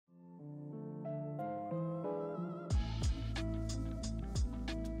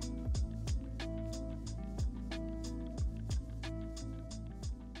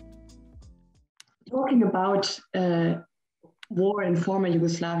Talking about war in former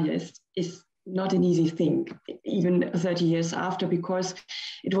Yugoslavia is not an easy thing, even 30 years after, because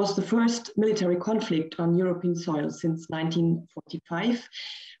it was the first military conflict on European soil since 1945.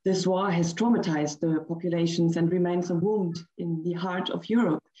 This war has traumatized the populations and remains a wound in the heart of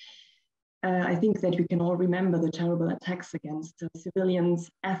Europe. I think that we can all remember the terrible attacks against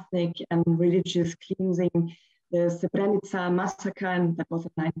civilians, ethnic and religious cleansing, the Srebrenica massacre, and that was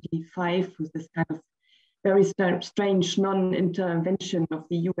in 1995, with this kind of very strange non-intervention of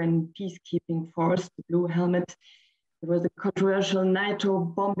the UN peacekeeping force, the Blue Helmet. There were the controversial NATO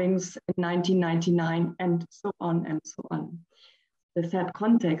bombings in 1999, and so on and so on. The sad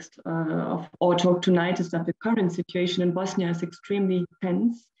context of our talk tonight is that the current situation in Bosnia is extremely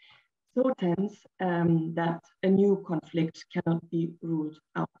tense, so tense that a new conflict cannot be ruled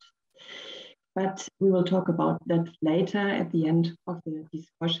out. But we will talk about that later at the end of the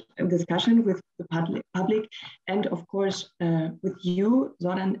discussion with the public and of course with you,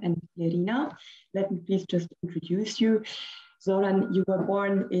 Zoran and Blerina. Let me please just introduce you. Zoran, you were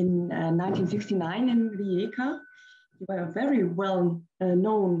born in 1969 in Rijeka. You are a very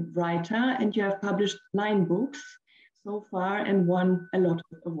well-known writer and you have published 9 books so far and won a lot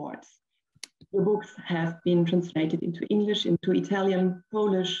of awards. Your books have been translated into English, into Italian,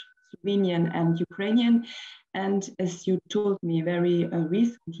 Polish, Slovenian and Ukrainian. And as you told me very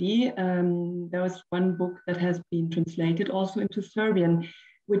recently, there was one book that has been translated also into Serbian,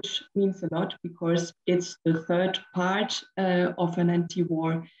 which means a lot because it's the 3rd part of an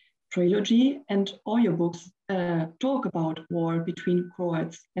anti-war trilogy. And all your books talk about war between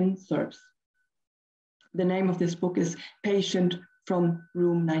Croats and Serbs. The name of this book is Patient from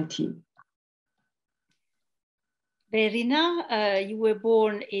Room 19. Blerina, you were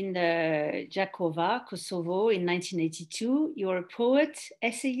born in Jakova, Kosovo in 1982. You are a poet,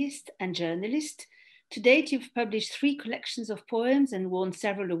 essayist and journalist. To date, you've published 3 collections of poems and won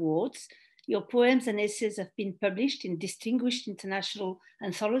several awards. Your poems and essays have been published in distinguished international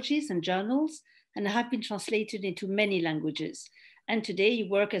anthologies and journals and have been translated into many languages. And today you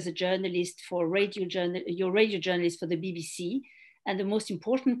work as a journalist for you're radio journalist for the BBC and the most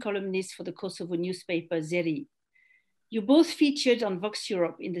important columnist for the Kosovo newspaper Zeri. You both featured on Vox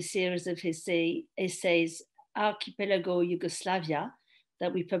Europe in the series of essays Archipelago Yugoslavia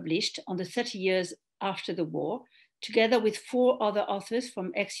that we published on the 30 years after the war, together with 4 other authors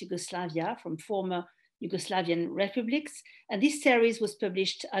from ex-Yugoslavia, from former Yugoslavian republics. And this series was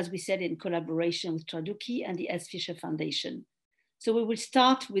published, as we said, in collaboration with Traduki and the S. Fisher Foundation. So we will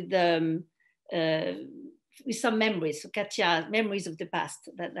start with some memories, so Katja, memories of the past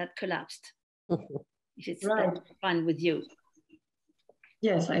that collapsed. If it's right. Fine with you.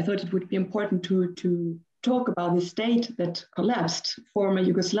 Yes, I thought it would be important to talk about the state that collapsed, former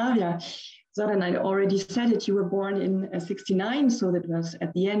Yugoslavia. Zoran, I already said it, you were born in 69, so that was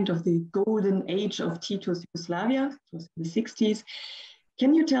at the end of the golden age of Tito's Yugoslavia, it was in the 60s.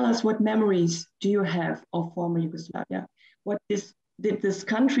 Can you tell us what memories do you have of former Yugoslavia? What did this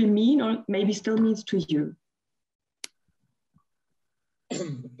country mean or maybe still means to you?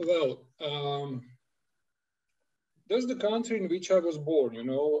 Well, that's the country in which I was born, you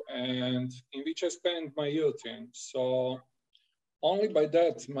know, and in which I spent my youth in. So only by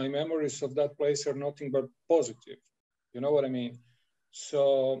that, my memories of that place are nothing but positive. You know what I mean?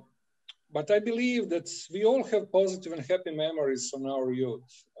 So, but I believe that we all have positive and happy memories on our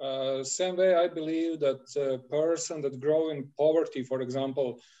youth. Same way, I believe that a person that grows in poverty, for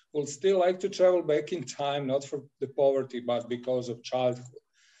example, will still like to travel back in time, not for the poverty, but because of childhood.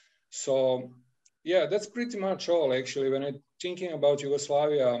 So, yeah, that's pretty much all, actually. When I'm thinking about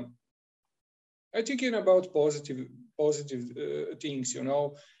Yugoslavia, I'm thinking about positive things, you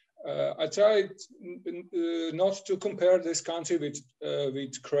know. I tried not to compare this country with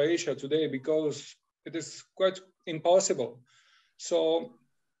Croatia today because it is quite impossible. So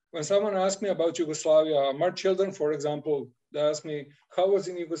when someone asks me about Yugoslavia, my children, for example, they ask me, how was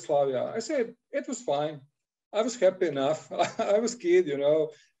in Yugoslavia? I said, it was fine. I was happy enough. I was a kid, you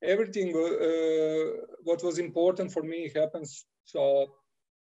know, everything what was important for me happens. So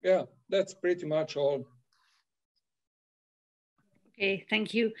yeah, that's pretty much all. Okay,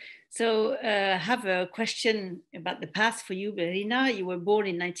 thank you. So I have a question about the past for you, Blerina. You were born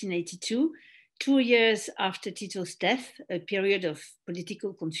in 1982, 2 years after Tito's death, a period of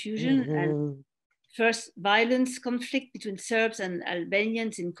political confusion and first violence conflict between Serbs and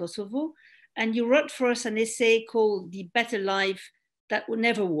Albanians in Kosovo. And you wrote for us an essay called The Better Life That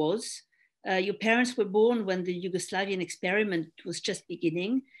Never Was. Your parents were born when the Yugoslavian experiment was just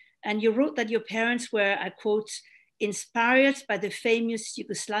beginning. And you wrote that your parents were, I quote, inspired by the famous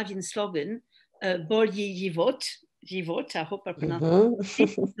Yugoslavian slogan, Bolji Život, I hope I pronounced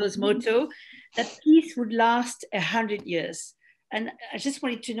his motto, that peace would last 100 years. And I just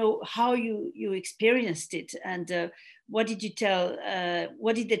wanted to know how you experienced it, and what did they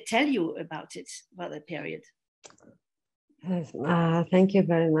tell you about it, about the period? Thank you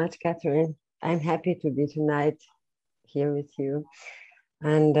very much, Catherine. I'm happy to be tonight here with you.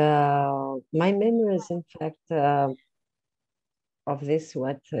 And my memories, in fact, of this,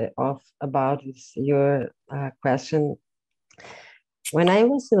 about your question. When I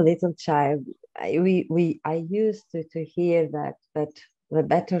was a little child, I used to hear that the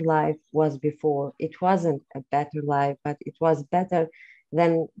better life was before. It wasn't a better life, but it was better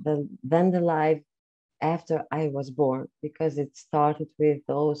than the life after I was born, because it started with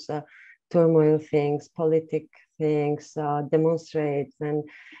those turmoil things, politic things, demonstrates and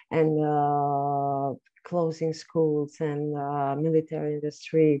closing schools and military in the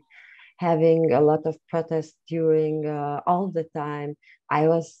street, having a lot of protests during all the time. I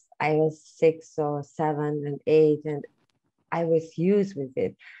was 6 or 7 and 8, and I was used with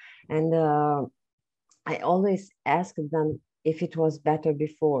it. And I always asked them if it was better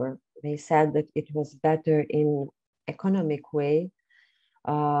before. They said that it was better in economic way,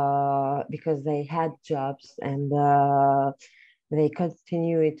 because they had jobs, and they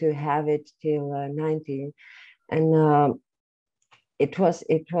continued to have it till 90. And it was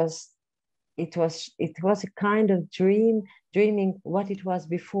a kind of dreaming what it was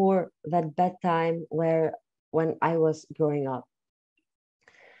before that bad time when I was growing up.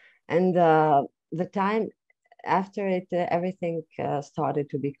 And the time after it, everything started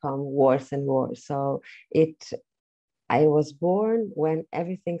to become worse and worse. So I was born when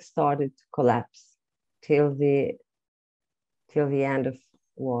everything started to collapse till the end of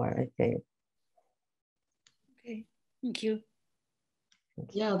war, I think. Okay, thank you.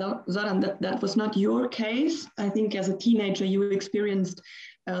 Yeah, Zoran, that was not your case. I think as a teenager, you experienced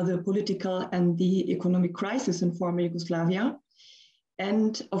the political and the economic crisis in former Yugoslavia,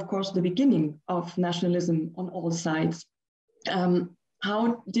 and of course, the beginning of nationalism on all sides.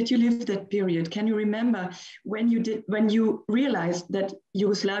 How did you live that period? Can you remember when you realized that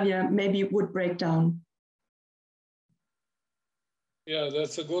Yugoslavia maybe would break down? Yeah,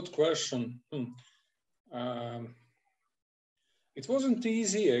 that's a good question. It wasn't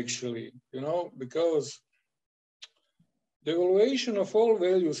easy, actually, because the evaluation of all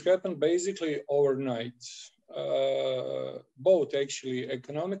values happened basically overnight, both actually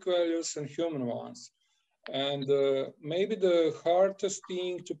economic values and human ones. And maybe the hardest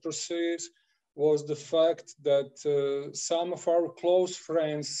thing to process was the fact that some of our close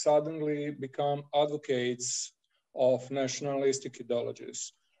friends suddenly become advocates of nationalistic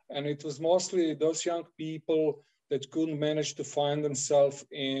ideologies. And it was mostly those young people that couldn't manage to find themselves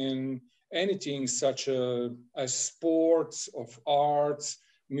in anything such as sports, of arts,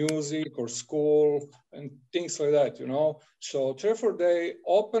 music, or school, and things like that, So therefore, they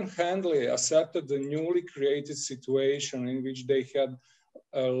open-handedly accepted the newly created situation in which they had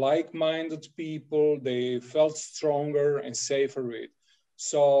like-minded people, they felt stronger and safer with.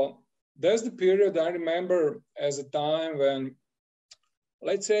 So that's the period I remember as a time when,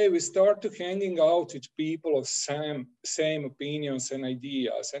 let's say, we started hanging out with people of same opinions and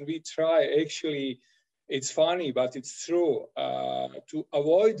ideas, and we try, actually, it's funny, but it's true, to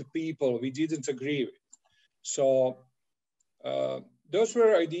avoid people we didn't agree with. So those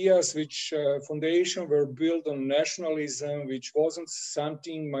were ideas which foundation were built on nationalism, which wasn't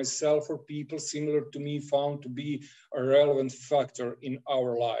something myself or people similar to me found to be a relevant factor in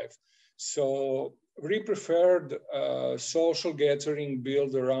our life. So we preferred social gathering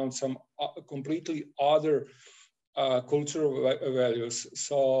built around some completely other cultural values.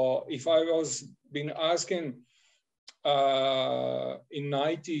 So if I was been asking in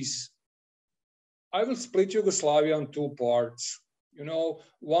 90s, I will split Yugoslavia in two parts.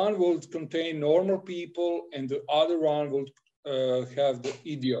 One would contain normal people and the other one would have the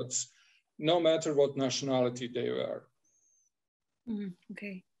idiots, no matter what nationality they were.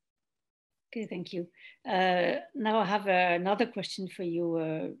 Okay. Okay, thank you. Now I have another question for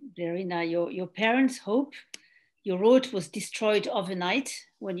you, Blerina. Your parents' hope, your road was destroyed overnight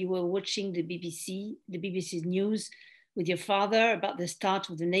when you were watching the BBC's news with your father about the start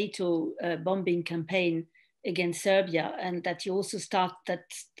of the NATO bombing campaign against Serbia, and that you also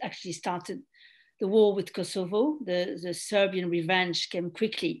actually started the war with Kosovo. The Serbian revenge came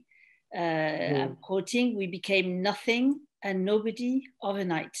quickly. I'm quoting, "We became nothing and nobody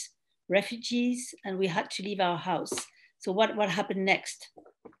overnight. Refugees, and we had to leave our house." So what happened next?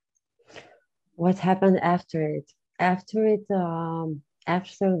 What happened after it? After it,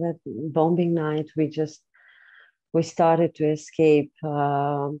 after that bombing night, we started to escape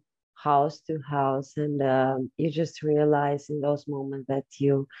house to house, and you just realize in those moments that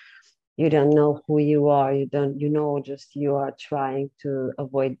you don't know who you are. You know, just you are trying to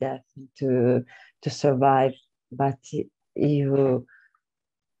avoid death, to survive, but you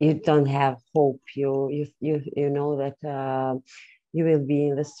don't have hope. You know that you will be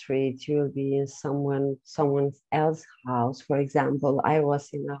in the street, you will be in someone else's house. For example, I was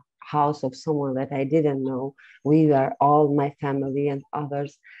in a house of someone that I didn't know. We were all my family and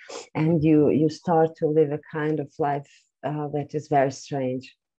others, and you start to live a kind of life that is very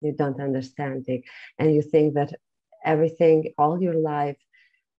strange. You don't understand it, and you think that everything, all your life,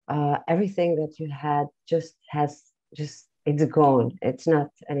 everything that you had just it's gone. It's not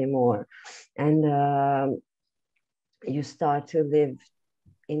anymore, and you start to live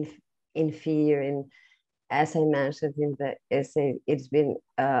in fear. And as I mentioned in the essay, it's been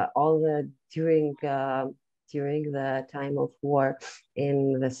all the during the time of war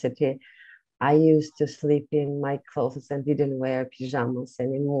in the city. I used to sleep in my clothes and didn't wear pajamas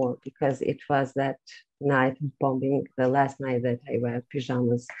anymore, because it was that night bombing, the last night that I wear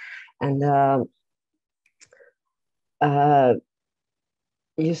pajamas. And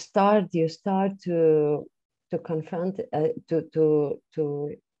you start to confront,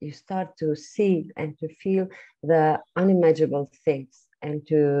 you start to see and to feel the unimaginable things, and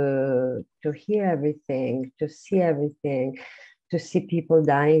to hear everything, to see everything, to see people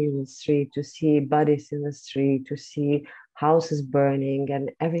dying in the street, to see bodies in the street, to see houses burning, and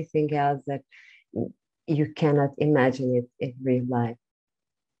everything else that you cannot imagine it in real life.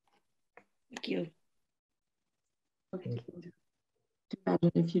 Thank you. Okay. To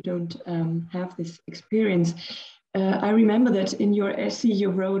imagine if you don't have this experience. I remember that in your essay you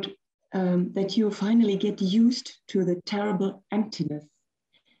wrote that you finally get used to the terrible emptiness.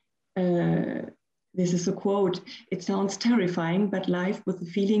 This is a quote. "It sounds terrifying, but life with the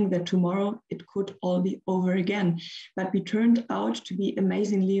feeling that tomorrow it could all be over again." But we turned out to be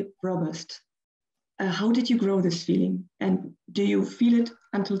amazingly robust. How did you grow this feeling? And do you feel it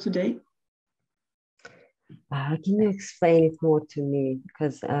until today? Can you explain it more to me?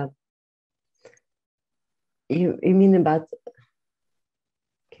 Because you mean about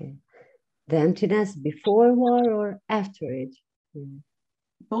the emptiness before war or after it?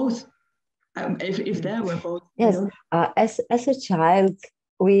 Both. If there were both. Yes. As a child,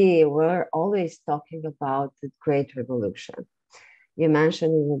 we were always talking about the Great Revolution. You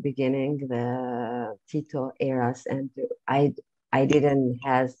mentioned in the beginning the Tito eras, and I didn't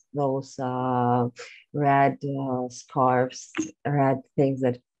have those red scarves, red things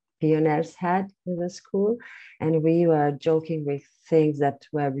that pioneers had in the school, and we were joking with things that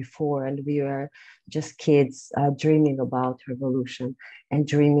were before, and we were just kids dreaming about revolution and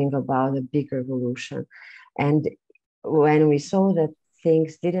dreaming about a big revolution. And when we saw that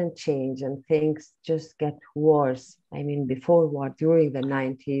things didn't change and things just get worse, I mean, before war, during the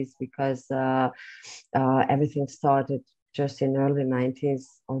 90s, because everything started just in early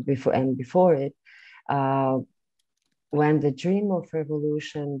 90s or before, and before it, when the dream of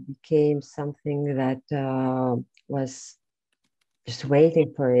revolution became something that was just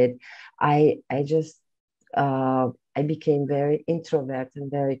waiting for it, I became very introvert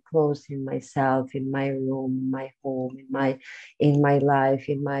and very close in myself, in my room, in my home, in my life,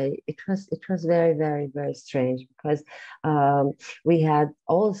 it was very, very, very strange, because we had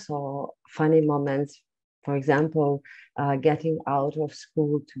also funny moments. For example, getting out of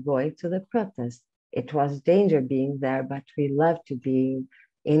school to going to the protest. It was danger being there, but we loved to be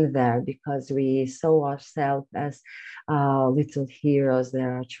in there because we saw ourselves as little heroes that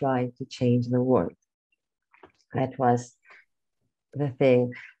are trying to change the world. That was the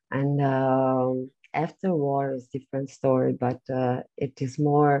thing. And after war is a different story, but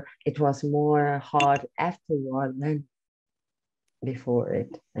it was more hard after war than before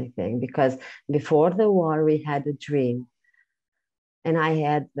it, I think, because before the war we had a dream, and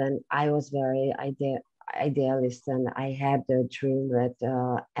I was very idealist, and I had the dream that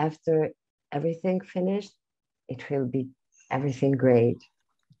after everything finished, it will be everything great.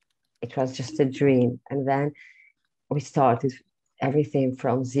 It was just a dream, and then we started everything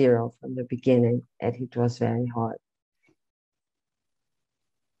from zero, from the beginning, and it was very hard.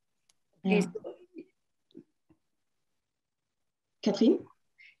 Yeah. Catherine?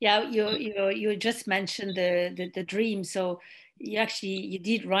 Yeah, you just mentioned the dream. So you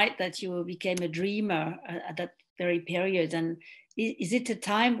did write that you became a dreamer at that very period. And is it a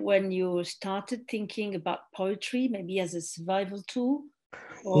time when you started thinking about poetry, maybe as a survival tool?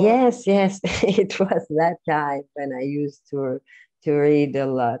 Or... Yes, it was that time when I used to to read a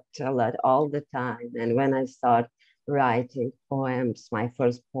lot, all the time. And when I start writing poems, my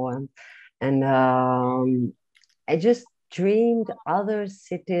first poem, and I just dreamed other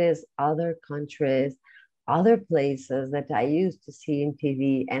cities, other countries, other places that I used to see in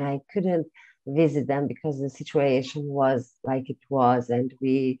TV, and I couldn't visit them because the situation was like it was, and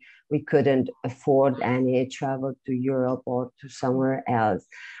we couldn't afford any travel to Europe or to somewhere else.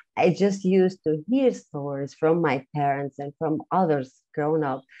 I just used to hear stories from my parents and from others grown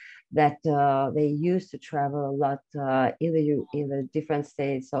up that they used to travel a lot in the different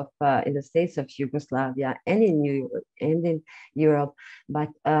states of in the states of Yugoslavia and in New York and in Europe. But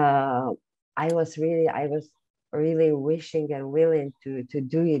I was really wishing and willing to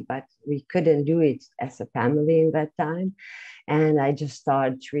do it, but we couldn't do it as a family in that time. And I just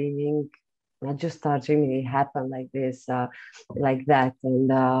started dreaming. It happened like this, like that.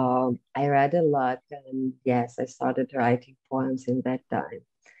 And I read a lot. And yes, I started writing poems in that time.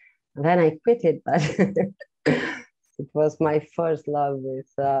 And then I quit it, but it was my first love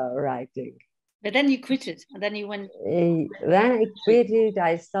with writing. But then you quit it, and then you went. Then I quit it.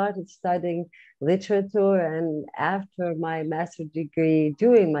 I started studying literature, and after my master's degree,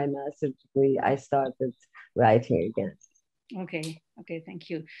 doing my master's degree, I started writing again. Okay, thank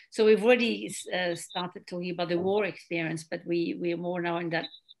you. So we've already started talking about the war experience, but we are more now in that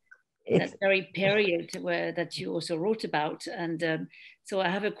very period that you also wrote about. And so I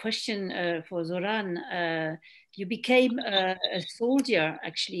have a question for Zoran. You became a soldier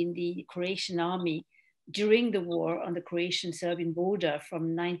actually in the Croatian army during the war on the Croatian-Serbian border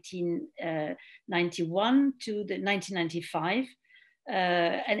from 1991 to the 1995.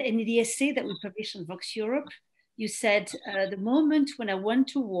 And in the essay that we published on Vox Europe, you said, the moment when I went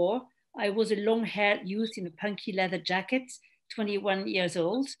to war, I was a long-haired youth in a punky leather jacket, 21 years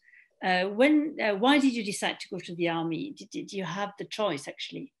old. Why did you decide to go to the army? Did you have the choice,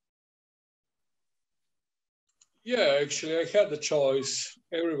 actually? Yeah, actually, I had the choice.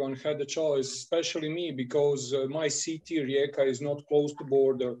 Everyone had the choice, especially me, because my city, Rijeka, is not close to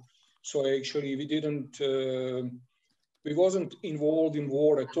border. So actually, we wasn't involved in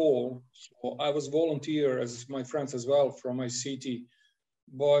war at all. So I was volunteer, as my friends as well, from my city.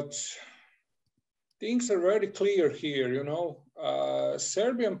 But things are very clear here, you know.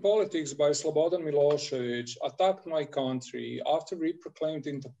 Serbian politics by Slobodan Milosevic attacked my country after we proclaimed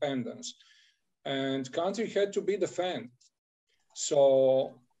independence, and country had to be defended.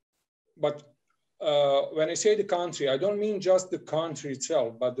 So, but when I say the country, I don't mean just the country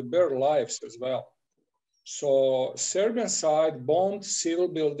itself, but the bare lives as well. So Serbian side bombed civil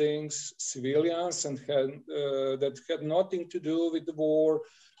buildings, civilians, and that had nothing to do with the war.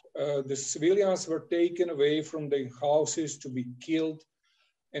 The civilians were taken away from their houses to be killed.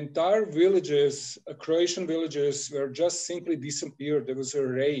 Entire villages, Croatian villages, were just simply disappeared. There was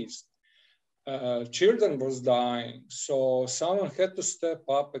erased. Children was dying. So someone had to step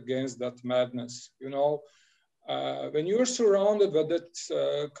up against that madness. You know, when you're surrounded with that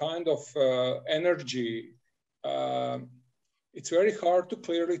kind of energy, it's very hard to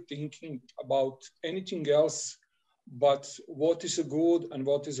clearly thinking about anything else but what is a good and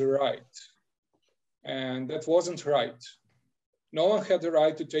what is a right. And that wasn't right. No one had the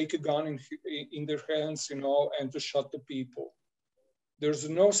right to take a gun in their hands, you know, and to shoot the people. There's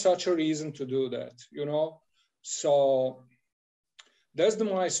no such a reason to do that, you know. So that's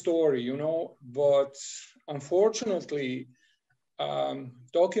my story, you know. But unfortunately,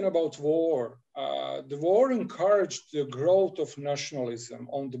 talking about war, the war encouraged the growth of nationalism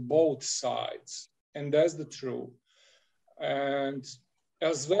on the both sides, and that's the truth. And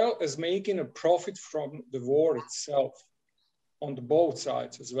as well as making a profit from the war itself on the both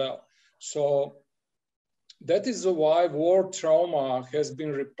sides as well. So that is why war trauma has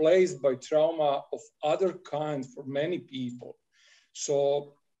been replaced by trauma of other kind for many people.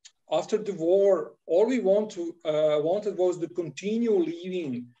 So after the war, all we wanted was to continue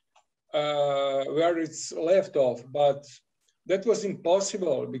living where it's left off, but that was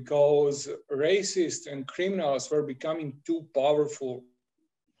impossible because racists and criminals were becoming too powerful.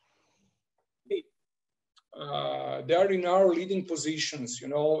 They are in our leading positions, you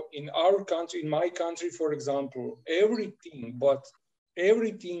know, in our country, in my country, for example, everything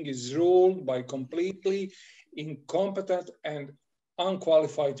is ruled by completely incompetent and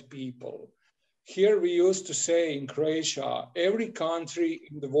unqualified people. Here we used to say in Croatia, every country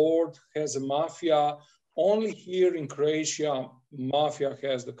in the world has a mafia. Only here in Croatia, mafia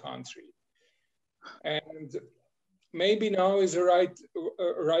has the country. And maybe now is the right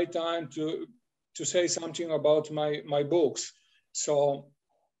time to say something about my books. So,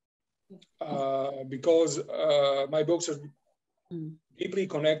 because my books are deeply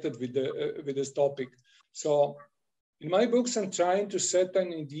connected with this topic. So in my books, I'm trying to set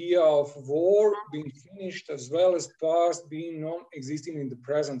an idea of war being finished as well as past being non-existing in the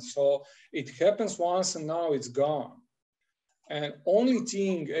present. So it happens once and now it's gone. And only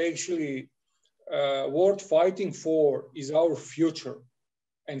thing actually worth fighting for is our future.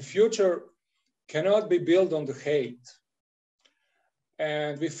 And future cannot be built on the hate.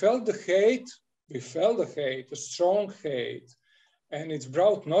 And we felt the hate, a strong hate, and it's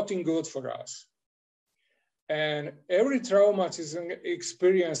brought nothing good for us. And every traumatizing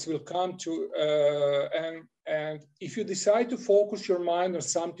experience will come to, and if you decide to focus your mind on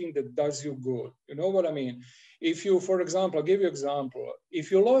something that does you good, you know what I mean? If you, for example, I'll give you an example.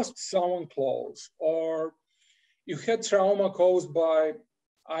 If you lost someone close, or you had trauma caused by,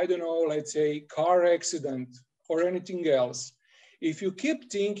 I don't know, let's say car accident or anything else, if you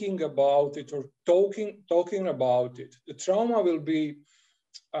keep thinking about it or talking about it, the trauma will be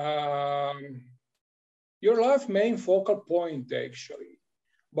your life main focal point, actually.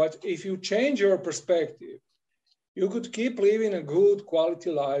 But if you change your perspective, you could keep living a good quality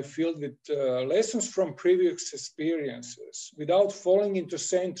life filled with lessons from previous experiences without falling into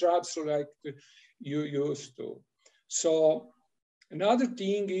same traps like you used to. So another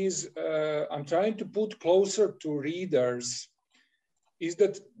thing is I'm trying to put closer to readers is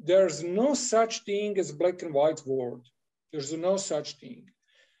that there's no such thing as black and white world. There's no such thing.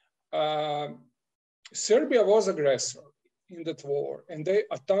 Serbia was aggressor in that war, and they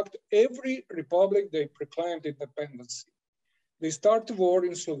attacked every republic they proclaimed independence. They started war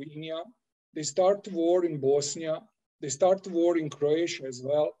in Slovenia, they started war in Bosnia, they started war in Croatia as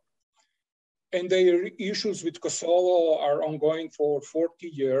well. And their issues with Kosovo are ongoing for 40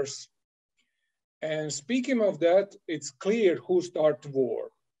 years. And speaking of that, it's clear who started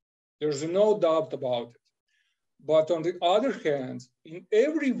war. There's no doubt about it. But on the other hand, in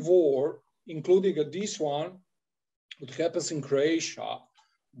every war, including this one, what happens in Croatia,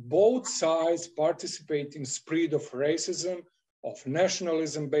 both sides participate in spread of racism, of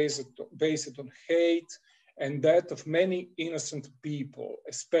nationalism based on hate, and that of many innocent people,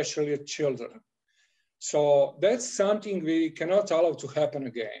 especially children. So that's something we cannot allow to happen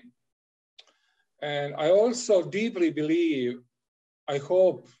again. And I also deeply believe, I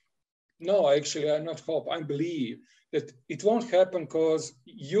hope, no, actually, I not hope, I believe that it won't happen because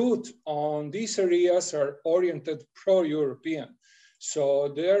youth on these areas are oriented pro-European. So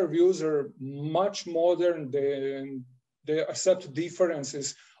their views are much modern, they accept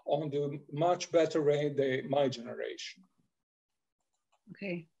differences on the much better way than my generation.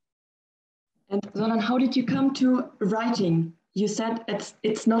 Okay. And Zoran, how did you come to writing? You said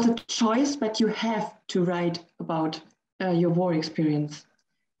it's not a choice, but you have to write about your war experience.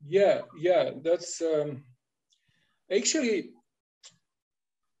 Yeah, that's actually,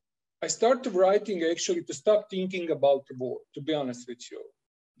 I started writing actually to stop thinking about the war, to be honest with you.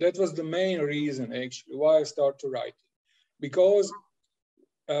 That was the main reason actually why I started writing. Because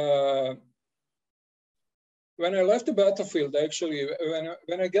when I left the battlefield, actually,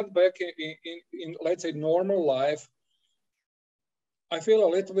 when I get back in let's say normal life, I feel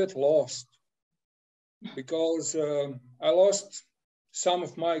a little bit lost because I lost some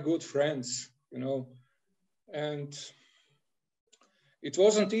of my good friends, you know, and it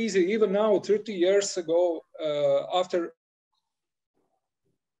wasn't easy. Even now, 30 years ago, after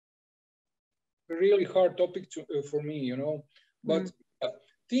a really hard topic for me, you know, but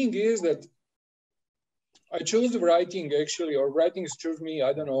thing is that I chose writing actually, or writing chose me,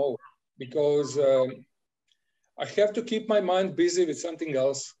 I don't know, because I have to keep my mind busy with something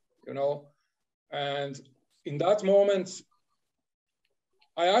else, you know, and in that moment,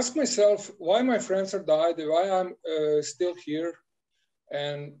 I asked myself why my friends are died, why I'm still here,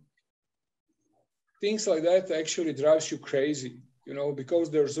 and things like that actually drives you crazy, you know, because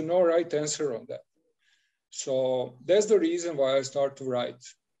there's no right answer on that. So that's the reason why I start to write.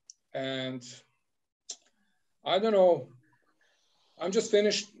 And I don't know, I'm just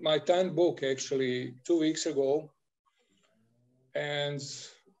finished my 10th book actually 2 weeks ago. And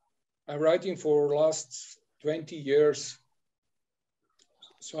I'm writing for the last 20 years.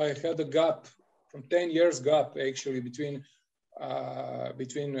 So I had a gap, from 10 years gap actually between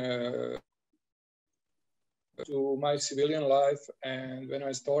to my civilian life, and when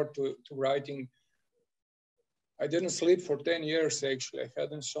I started to writing, I didn't sleep for 10 years actually. I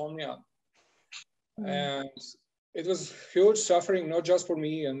had insomnia. And it was huge suffering, not just for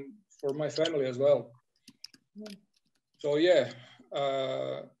me and for my family as well. So yeah,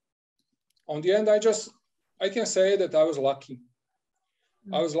 on the end, I can say that I was lucky.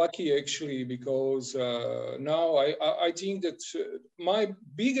 I was lucky actually, because now I think that my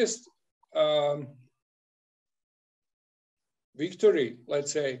biggest victory,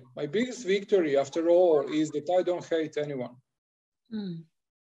 let's say, my biggest victory after all is that I don't hate anyone.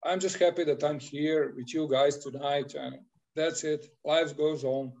 I'm just happy that I'm here with you guys tonight, and that's it. Life goes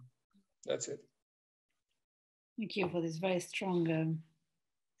on. That's it. Thank you for this very strong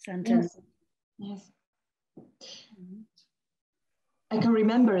sentence. Yes. I can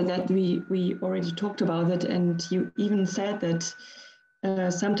remember that we already talked about it, and you even said that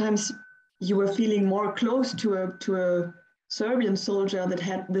sometimes you were feeling more close to a Serbian soldier that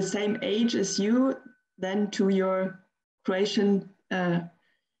had the same age as you than to your Croatian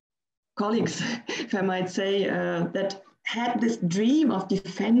colleagues, if I might say, that had this dream of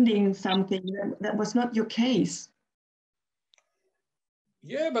defending something that was not your case.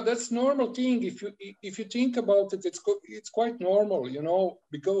 Yeah, but that's normal thing. If you think about it, it's quite normal, you know,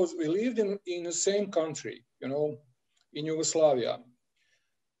 because we lived in the same country, you know, in Yugoslavia.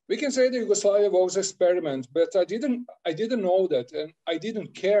 We can say that Yugoslavia was an experiment, but I didn't know that, and I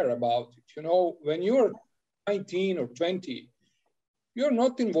didn't care about it. You know, when you're 19 or 20, you're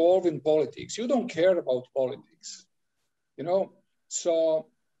not involved in politics. You don't care about politics, you know.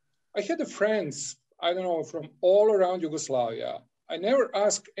 So I had friends, I don't know, from all around Yugoslavia. I never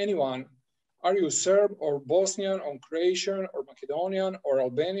asked anyone, are you Serb or Bosnian or Croatian or Macedonian or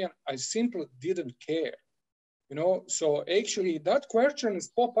Albanian? I simply didn't care, you know. So actually that question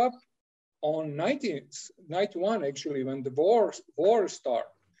pop up on 1991, actually, when the war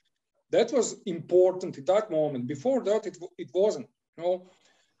started. That was important at that moment. Before that, it wasn't, you know.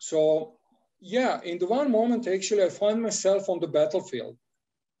 So yeah, in the one moment, actually, I found myself on the battlefield.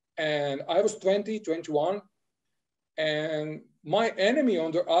 And I was 20, 21. And my enemy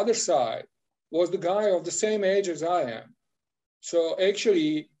on the other side was the guy of the same age as I am. So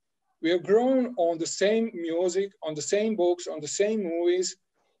actually, we have grown on the same music, on the same books, on the same movies.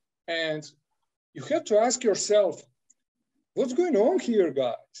 And you have to ask yourself, what's going on here,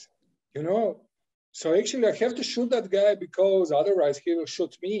 guys? You know? So actually, I have to shoot that guy because otherwise he will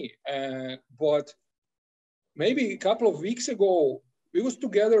shoot me. But maybe a couple of weeks ago, we was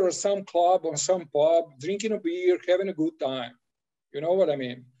together at some club or some pub, drinking a beer, having a good time. You know what I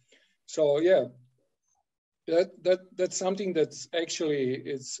mean? So yeah, that's something that's actually,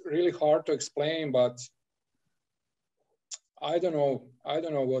 it's really hard to explain, but I don't know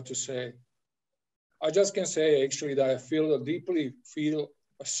what to say. I just can say actually that I deeply feel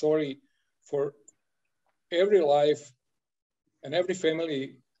sorry for every life and every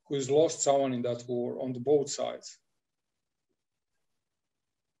family who has lost someone in that war on both sides.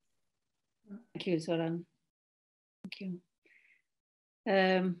 Thank you, Zoran. Thank you.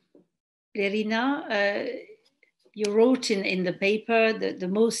 Blerina, you wrote in the paper that the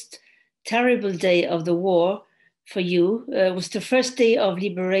most terrible day of the war for you was the first day of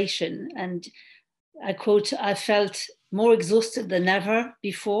liberation. And I quote, I felt more exhausted than ever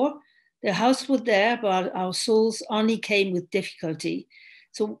before. The house was there, but our souls only came with difficulty.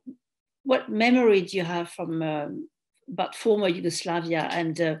 So what memory do you have from about former Yugoslavia?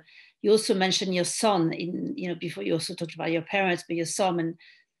 And you also mentioned your son before you also talked about your parents, but your son,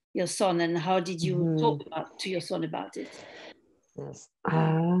 and how did you talk to your son about it? Yes.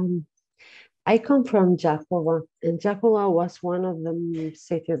 I come from Jakova, and Jakova was one of the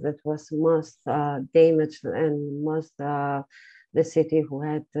cities that was most damaged and most the city who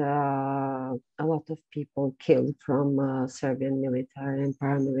had a lot of people killed from Serbian military and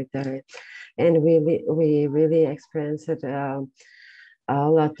paramilitary, and we really experienced a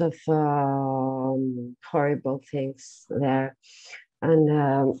lot of horrible things there, and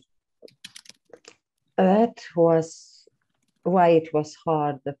that was why it was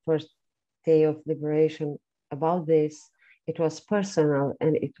hard the first day of liberation. About this, it was personal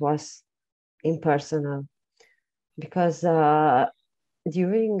and it was impersonal, because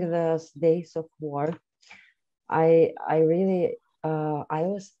during those days of war, I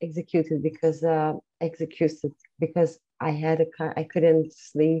was executed because I couldn't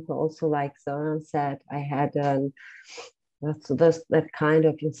sleep. Also, like Zoran said, I had that kind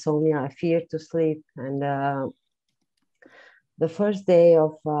of insomnia. I feared to sleep, and the first day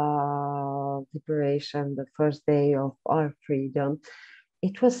of liberation, the first day of our freedom,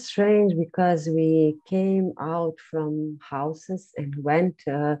 it was strange because we came out from houses and went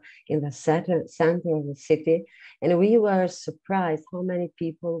in the center of the city, and we were surprised how many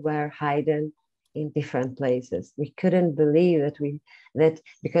people were hiding in different places. We couldn't believe that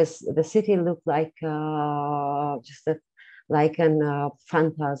because the city looked like just like a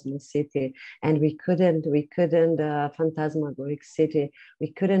phantasmal city, and we couldn't phantasmagoric city.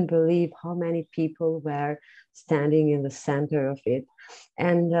 We couldn't believe how many people were standing in the center of it,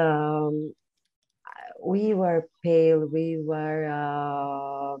 and we were pale. We were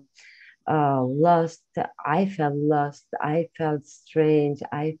lost. I felt lost. I felt strange.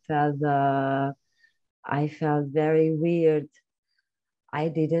 I felt very weird. I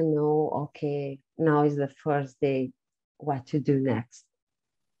didn't know, okay, now is the first day, what to do next.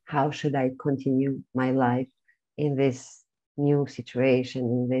 How should I continue my life in this new situation,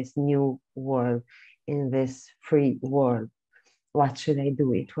 in this new world, in this free world? What should I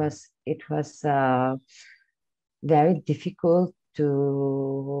do? It was very difficult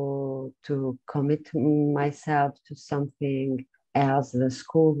to commit myself to something else. The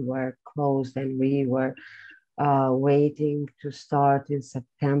schools were closed, and we were waiting to start in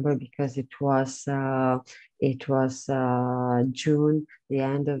September, because it was June,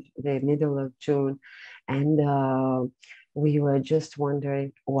 the middle of June, and we were just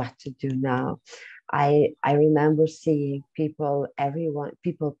wondering what to do now. I remember seeing people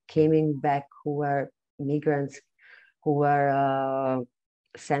coming back who were migrants, who were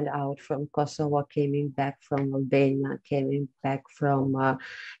sent out from Kosovo, coming back from Albania, coming back from,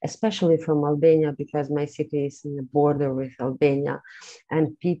 especially from Albania, because my city is in the border with Albania,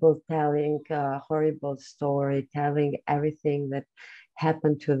 and people telling horrible story, telling everything that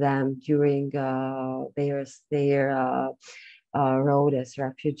happened to them during their road as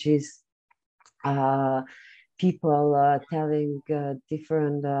refugees. People telling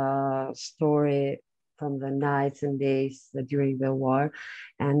different story from the nights and days during the war,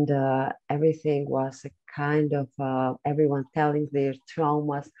 and everything was a kind of everyone telling their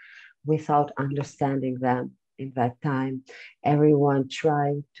traumas without understanding them in that time. Everyone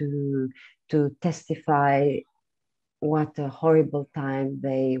trying to testify what a horrible time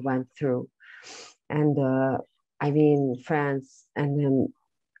they went through. And I mean, friends, and then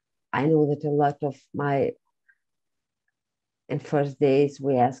I know that a lot of my in first days,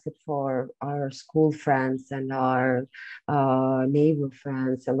 we asked for our school friends and our neighbor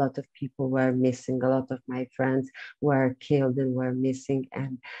friends. A lot of people were missing. A lot of my friends were killed and were missing.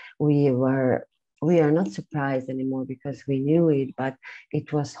 And we are not surprised anymore, because we knew it, but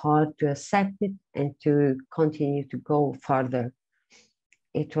it was hard to accept it and to continue to go further.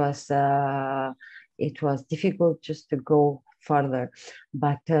 It was difficult just to go further,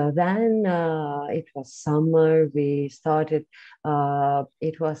 but then it was summer. We started.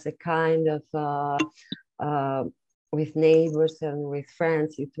 It was a kind of with neighbors and with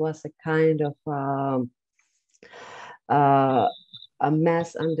friends. It was a kind of a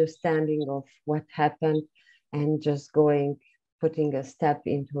mass understanding of what happened, and just putting a step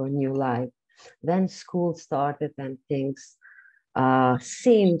into a new life. Then school started, and things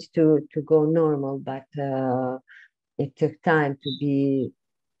seemed to go normal, but it took time to be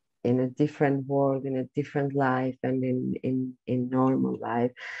in a different world, in a different life, and in normal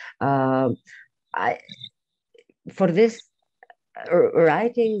life. For this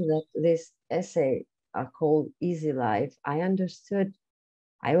writing this essay called Easy Life, I understood.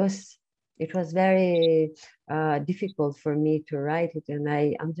 It was very difficult for me to write it, and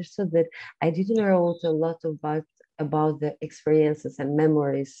I understood that I didn't write a lot about the experiences and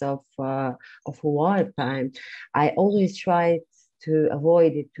memories of wartime. I always tried to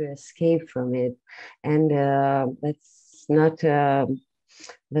avoid it, to escape from it, and that's not the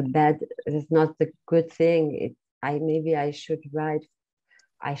good thing. Maybe I should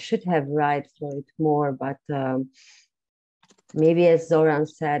have write for it more, but maybe, as Zoran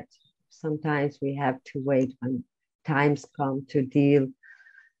said, sometimes we have to wait when times come to deal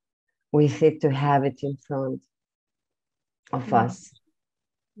with it, to have it in front of us.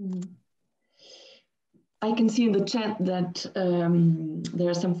 I can see in the chat that there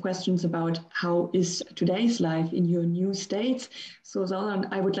are some questions about how is today's life in your new states. So Zoran,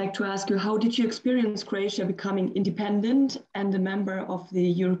 I would like to ask you, how did you experience Croatia becoming independent and a member of the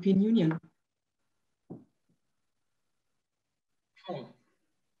European Union?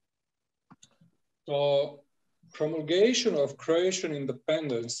 The promulgation of Croatian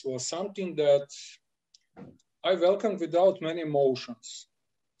independence was something that I welcomed without many emotions.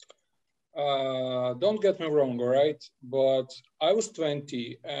 Don't get me wrong, all right? But I was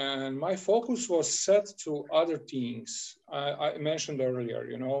 20 and my focus was set to other things I mentioned earlier,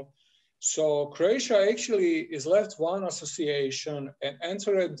 you know. So Croatia actually is left one association and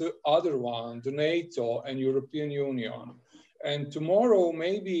entered the other one, the NATO and European Union. And tomorrow,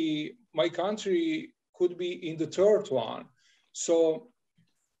 maybe my country could be in the third one. So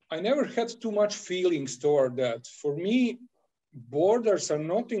I never had too much feelings toward that. For me, borders are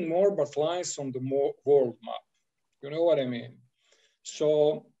nothing more but lines on the world map. You know what I mean?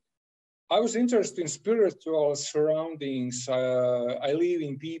 So I was interested in spiritual surroundings. I live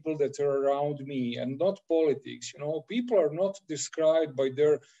in people that are around me and not politics. You know, people are not described by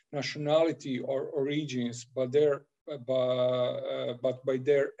their nationality or origins, but by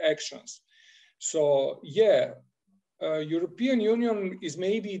their actions. So yeah, European Union is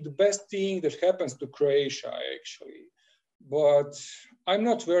maybe the best thing that happens to Croatia, actually, but I'm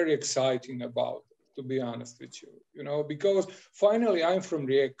not very excited about it, to be honest with you. You know, because finally I'm from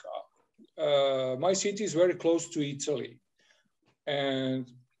Rijeka. My city is very close to Italy. And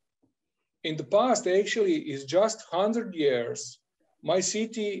in the past, actually, is just 100 years, my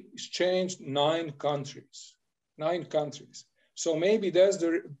city has changed 9 countries. 9 countries. So maybe that's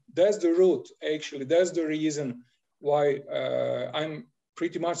the root, actually. That's the reason why I'm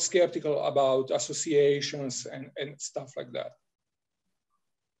pretty much skeptical about associations and stuff like that.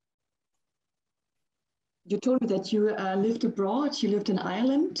 You told me that you lived abroad, you lived in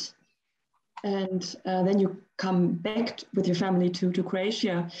Ireland, and then you come back with your family to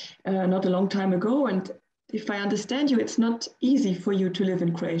Croatia not a long time ago. And if I understand you, it's not easy for you to live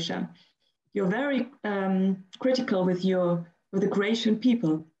in Croatia. You're very critical with the Croatian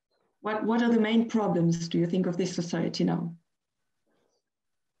people. What are the main problems, do you think, of this society now?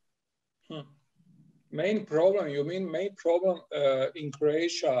 Main problem, you mean main problem in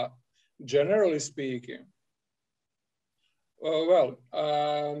Croatia, generally speaking?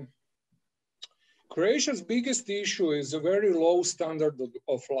 Croatia's biggest issue is a very low standard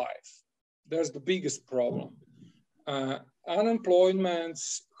of life. That's the biggest problem. Unemployment,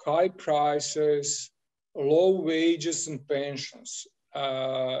 high prices, low wages and pensions.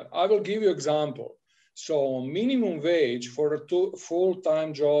 I will give you an example. So minimum wage for a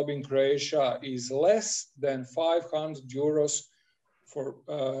full-time job in Croatia is less than 500 euros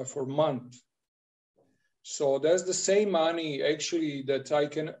for month. So that's the same money actually that I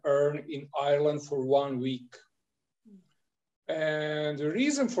can earn in Ireland for 1 week. And the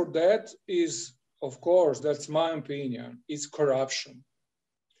reason for that is, of course, that's my opinion, is corruption.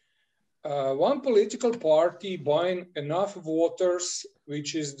 One political party buying enough voters,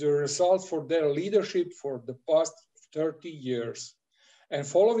 which is the result for their leadership for the past 30 years. And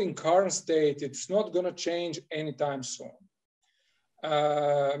following current state, it's not going to change anytime soon.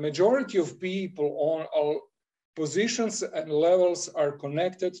 Majority of people on all positions and levels are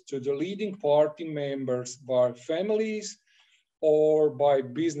connected to the leading party members by families or by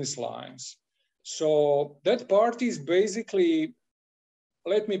business lines. So that party is basically,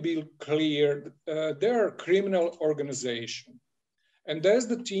 let me be clear, they're a criminal organization. And that's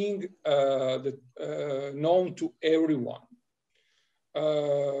the thing known to everyone.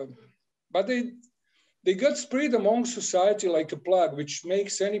 But they got spread among society like a plague, which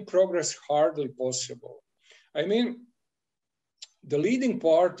makes any progress hardly possible. I mean, the leading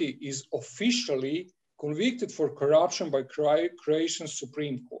party is officially convicted for corruption by Croatian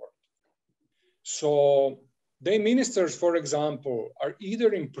Supreme Court. So their ministers, for example, are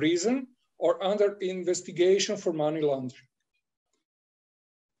either in prison or under investigation for money laundering.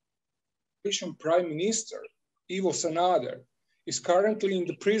 Croatian Prime Minister, Ivo Sanader, is currently in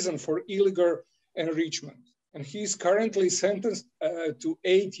the prison for illegal enrichment. And he's currently sentenced to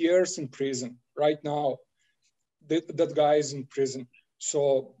 8 years in prison right now. That guy is in prison.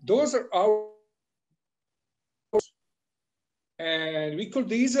 So those are our... And we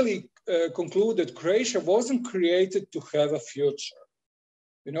could easily conclude that Croatia wasn't created to have a future,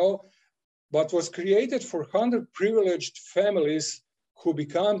 you know, but was created for 100 privileged families who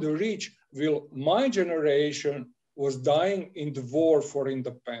become the rich, while my generation was dying in the war for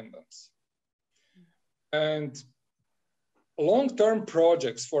independence. And long-term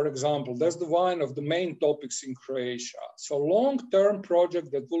projects, for example, that's one of the main topics in Croatia. So long-term projects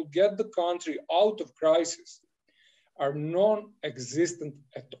that will get the country out of crisis are non-existent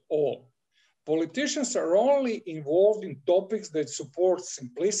at all. Politicians are only involved in topics that support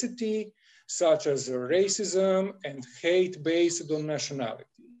simplicity, such as racism and hate based on nationality.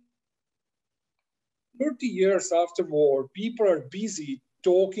 30 years after war, people are busy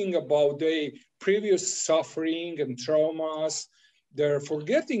talking about their previous suffering and traumas. They're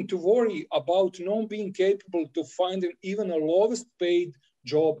forgetting to worry about not being capable to find even a lowest paid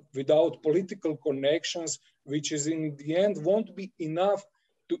job without political connections, which is in the end won't be enough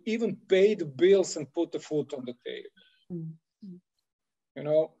to even pay the bills and put the food on the table. Mm-hmm. You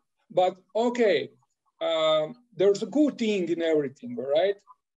know, but okay, there's a good thing in everything, right?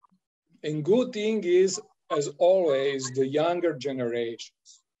 And good thing is, as always, the younger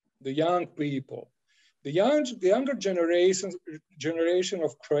generations, the young people. The younger generation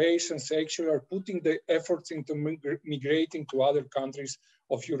of Croatians actually are putting the efforts into migrating to other countries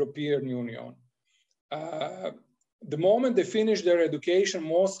of European Union. The moment they finish their education,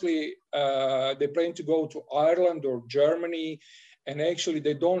 mostly they plan to go to Ireland or Germany, and actually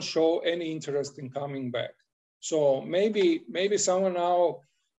they don't show any interest in coming back. So maybe someone now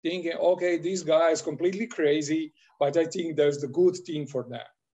thinking, okay, this guy is completely crazy, but I think there's the good thing for them.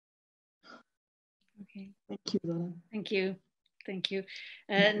 Okay. Thank you, Zoran. Thank you. Thank you.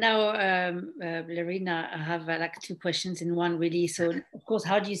 Now, Blerina, I have like two questions in one, really. So, of course,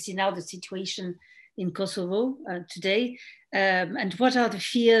 how do you see now the situation in Kosovo today? And what are the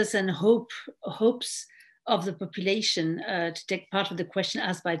fears and hopes of the population, to take part of the question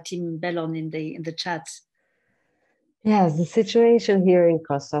asked by Tim Bellon in the chat? Yes, the situation here in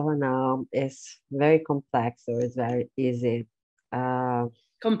Kosovo now is very complex, or it's very easy.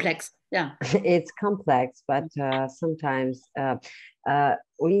 Complex, yeah. It's complex, but sometimes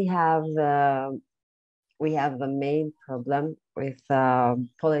we have the main problem with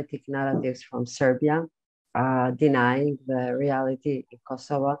politic narratives from Serbia, denying the reality in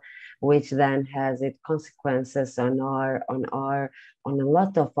Kosovo, which then has its consequences on a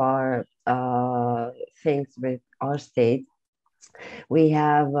lot of our things with our state. We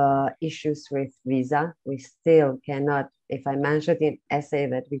have issues with visa. We still cannot, if I mentioned in essay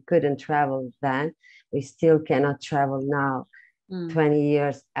that we couldn't travel then, we still cannot travel now, 20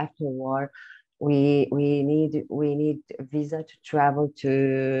 years after war. We need visa to travel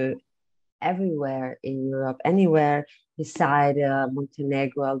to everywhere in Europe, anywhere beside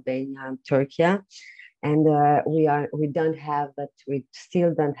Montenegro, Albania, and Turkey. And we don't have that. We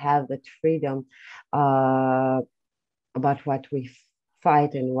still don't have that freedom about what we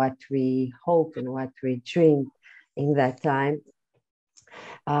fight and what we hope and what we dream in that time.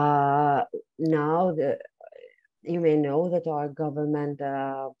 Now you may know that our government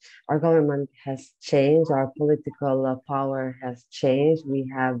has changed. Our political power has changed. We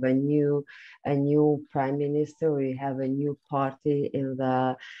have a new prime minister. We have a new party in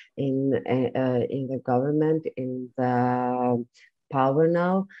the government, in the power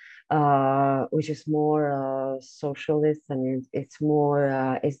now, which is more socialist, and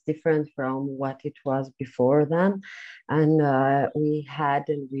it's different from what it was before then. And we had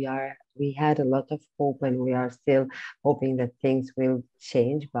a lot of hope, and we are still hoping that things will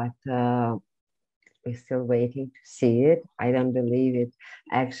change, but we're still waiting to see it. I don't believe it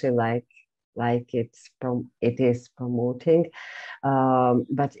actually like it is promoting.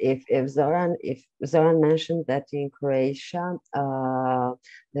 But if Zoran mentioned that in Croatia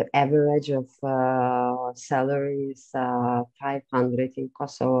the average of salary is 500, in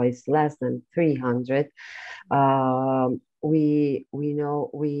Kosovo is less than 300.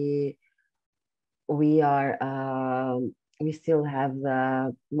 We still have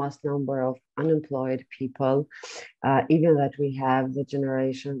the most number of unemployed people, even that we have the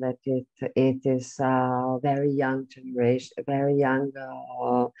generation that it is very young generation, very young.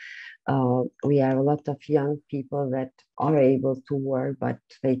 We have a lot of young people that are able to work, but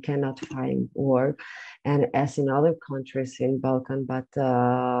they cannot find work. And as in other countries in Balkan, but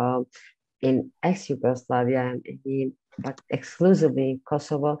in ex-Yugoslavia, but exclusively in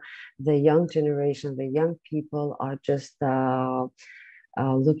Kosovo, the young generation, the young people are just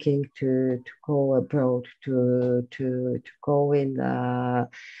looking to go abroad, to go in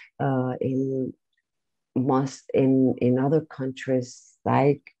other countries,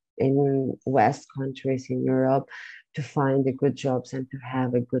 like in West countries in Europe, to find the good jobs and to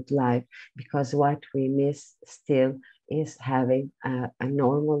have a good life. Because what we miss still is having a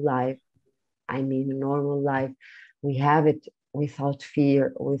normal life. I mean, a normal life. We have it without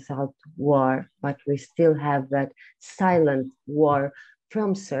fear, without war, but we still have that silent war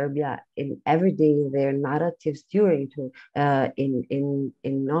from Serbia in every day in their narratives during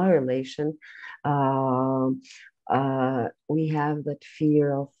in our relation. We have that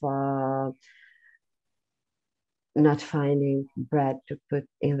fear of not finding bread to put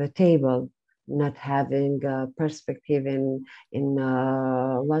in the table, not having a perspective in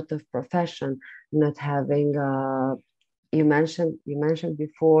a lot of profession, not having you mentioned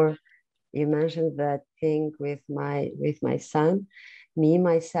before, you mentioned that thing with my son. Me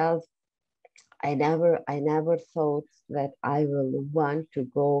myself, I never thought that I will want to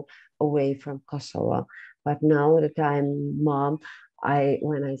go away from Kosovo, but now that I'm mom,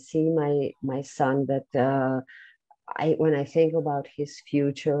 when I see my son, that when I think about his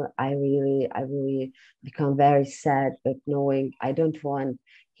future, I really become very sad, but knowing I don't want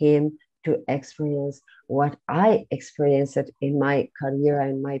him to experience what I experienced in my career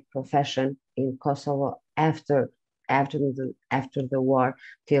and my profession in Kosovo after the war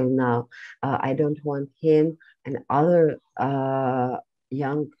till now. I don't want him and other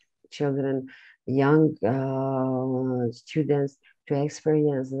young children, young students to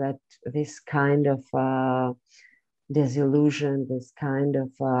experience that this kind of disillusion, this kind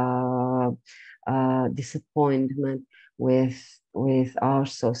of disappointment with our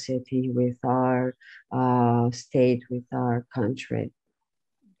society, with our state, with our country.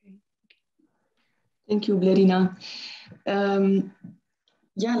 Thank you, Blerina.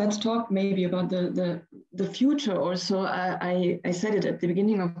 Yeah, let's talk maybe about the future also. I said it at the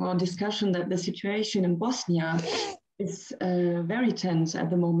beginning of our discussion that the situation in Bosnia is very tense at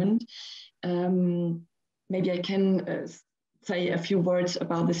the moment. Maybe I can say a few words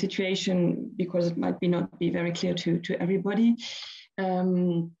about the situation because it might not be very clear to everybody.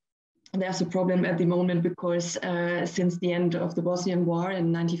 There's a problem at the moment because since the end of the Bosnian War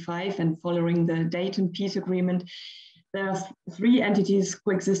in '95 and following the Dayton Peace Agreement, there are three entities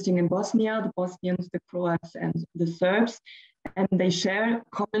coexisting in Bosnia: the Bosnians, the Croats, and the Serbs, and they share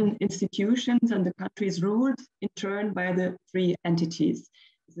common institutions, and the country is ruled in turn by the three entities.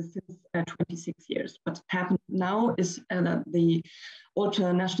 This is since 26 years. What happened now is that the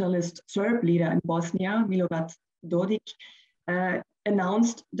ultra-nationalist Serb leader in Bosnia, Milorad Dodik,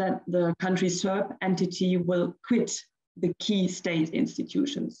 announced that the country's Serb entity will quit the key state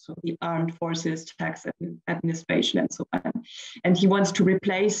institutions, so the armed forces, tax administration, and so on. And he wants to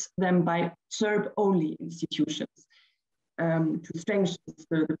replace them by Serb-only institutions to strengthen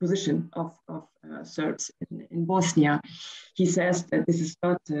the position of Serbs in Bosnia. He says that this is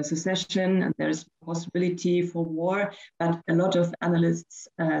not a secession and there's a possibility for war, but a lot of analysts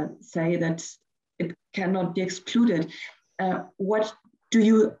say that it cannot be excluded. What do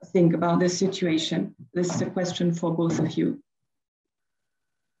you think about this situation? This is a question for both of you.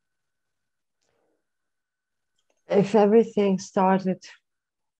 If everything started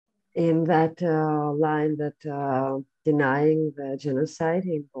in that line that denying the genocide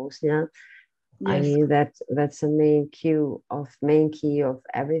in Bosnia, yes. I mean that's a main key of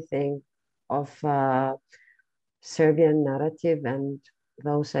everything of Serbian narrative and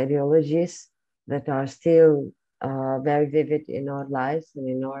those ideologies that are still very vivid in our lives and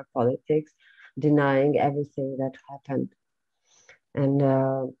in our politics, denying everything that happened. And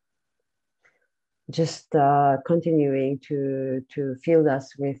just continuing to fill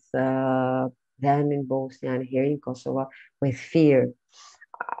us with then in Bosnia and here in Kosovo with fear.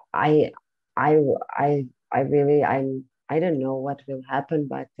 I don't know what will happen,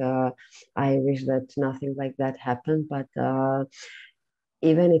 but I wish that nothing like that happened. But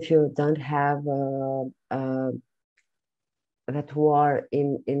even if you don't have that war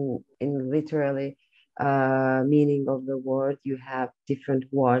in literally meaning of the word, you have different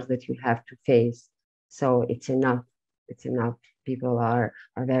wars that you have to face. So it's enough. It's enough. People are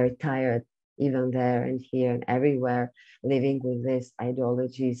very tired, even there and here and everywhere, living with these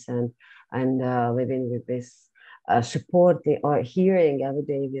ideologies and living with this supporting or hearing every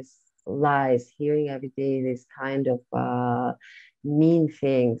day these lies, hearing every day this kind of mean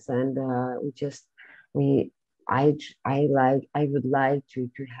things, and I would like to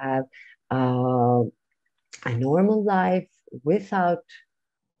have a normal life without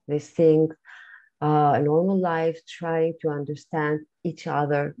this thing, a normal life trying to understand each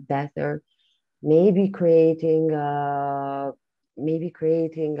other better, maybe creating a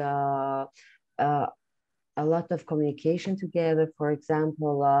lot of communication together. For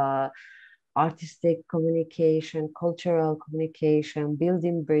example, artistic communication, cultural communication,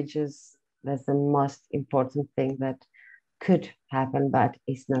 building bridges. That's the most important thing that could happen, but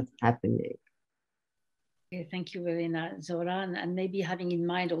it's not happening. Okay, thank you, Blerina. Zoran, and maybe having in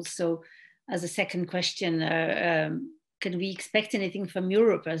mind also as a second question, can we expect anything from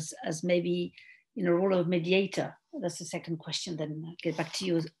Europe as maybe in a role of mediator? That's the second question, then I'll get back to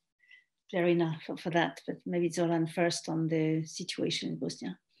you, Blerina, for that, but maybe Zoran first on the situation in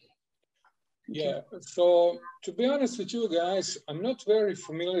Bosnia. Yeah, so to be honest with you guys, I'm not very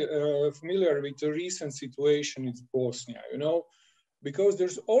familiar with the recent situation in Bosnia, you know, because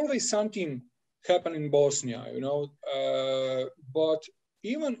there's always something happening in Bosnia, you know, but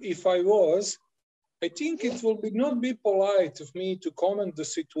even if I was, I think it will not be polite of me to comment the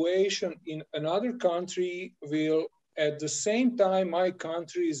situation in another country while at the same time my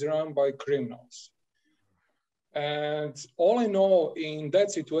country is run by criminals. And all I know in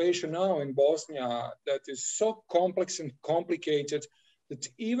that situation now in Bosnia that is so complex and complicated that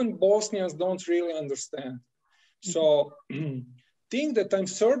even Bosnians don't really understand. So thing that I'm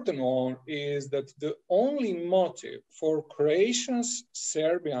certain on is that the only motive for Croatians,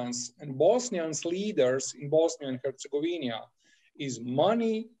 Serbians, and Bosnians leaders in Bosnia and Herzegovina is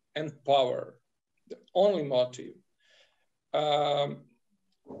money and power. The only motive.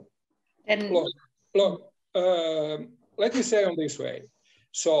 Let me say it this way.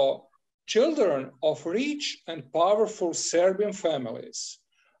 So, children of rich and powerful Serbian families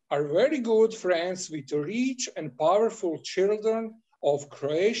are very good friends with rich and powerful children of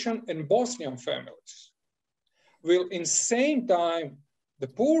Croatian and Bosnian families. While in same time, the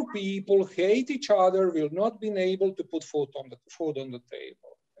poor people hate each other, will not be able to put food on the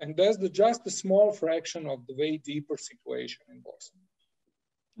table. And that's just a small fraction of the way deeper situation in Bosnia.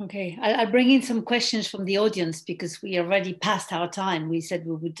 Okay, I'll bring in some questions from the audience because we already passed our time. We said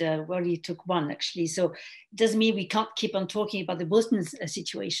we would, we already took one actually. So it doesn't mean we can't keep on talking about the Bosnian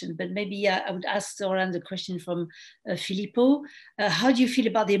situation, but maybe I would ask Zoran the question from Filippo. How do you feel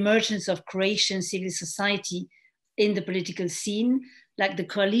about the emergence of Croatian civil society in the political scene, like the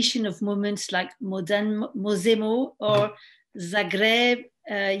coalition of movements like Mozemo or Zagreb,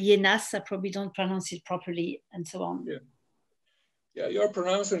 Jenas, I probably don't pronounce it properly, and so on. Yeah. Yeah, your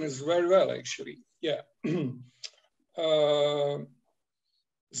pronouncing is very well, actually. Yeah.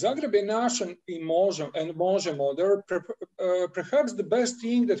 Zagreb, Jenas, and Možemo, they're perhaps the best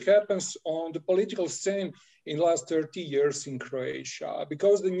thing that happens on the political scene in the last 30 years in Croatia,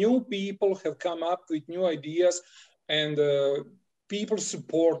 because the new people have come up with new ideas and people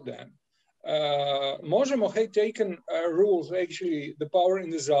support them. Možemo had taken rules, actually, the power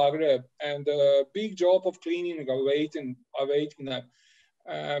in the Zagreb, and a big job of cleaning and awaiting them,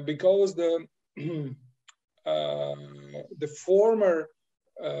 because the former,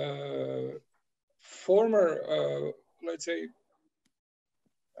 let's say,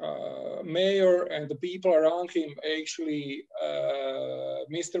 mayor and the people around him, actually,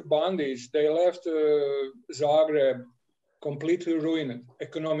 Mr. Bandic, they left Zagreb completely ruined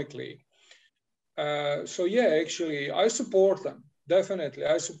economically. So yeah, actually, I support them. Definitely,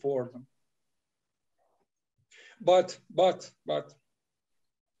 I support them. But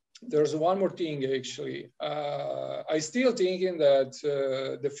there's one more thing, actually. I still thinking that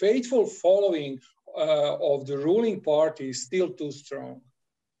the faithful following of the ruling party is still too strong.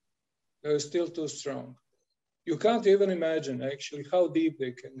 They're still too strong. You can't even imagine, actually, how deep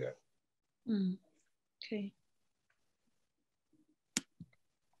they can get. Mm. Okay.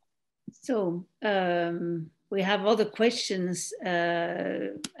 So we have other questions.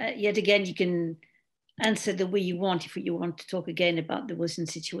 Yet again, you can answer the way you want. If you want to talk again about the Bosnian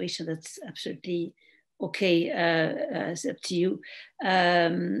situation, that's absolutely okay. It's up to you.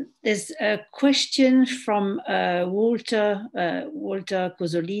 There's a question from Walter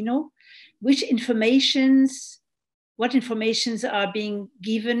Cozzolino. What informations are being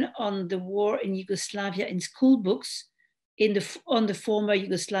given on the war in Yugoslavia in school books on the former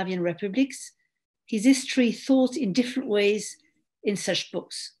Yugoslavian republics? His history thought in different ways in such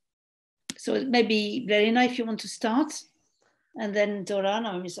books. So maybe Blerina, if you want to start, and then Zoran,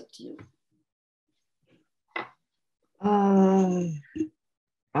 it's up to you.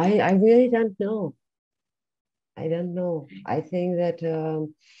 I really don't know. I don't know. I think that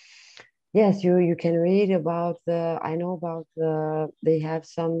yes, you can read about I know about they have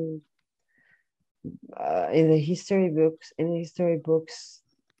some in the history books.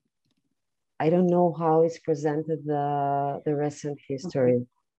 I don't know how it's presented the recent history. Okay.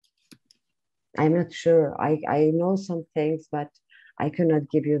 I'm not sure. I know some things, but I cannot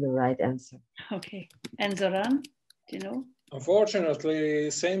give you the right answer. Okay. And Zoran, do you know? Unfortunately,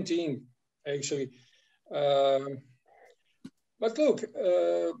 same thing, actually. But look,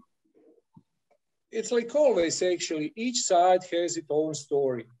 it's like always, actually, each side has its own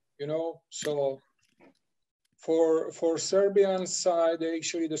story, you know? So for Serbian side,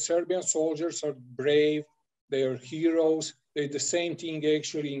 actually, the Serbian soldiers are brave. They are heroes. They do the same thing,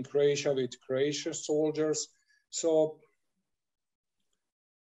 actually, in Croatia with Croatian soldiers. So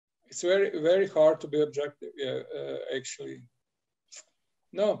it's very, very hard to be objective, actually.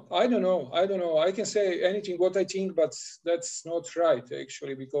 No, I don't know. I don't know. I can say anything what I think, but that's not right,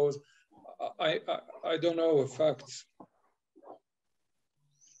 actually, because I don't know the facts.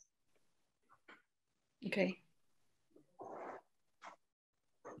 Okay.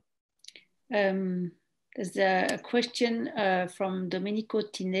 There's a question from Domenico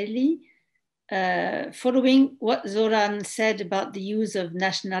Tinelli. Following what Zoran said about the use of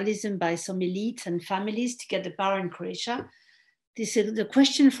nationalism by some elites and families to get the power in Croatia, this is the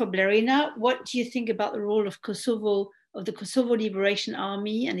question for Blerina. What do you think about the role of the Kosovo Liberation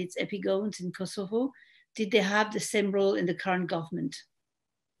Army and its epigones in Kosovo, did they have the same role in the current government?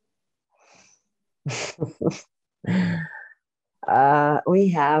 We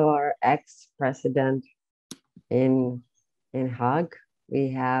have our ex-president in Hague.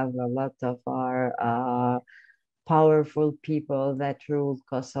 We have a lot of our powerful people that ruled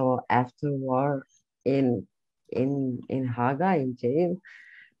Kosovo after war in Hague, in jail,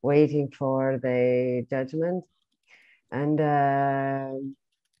 waiting for the judgment. And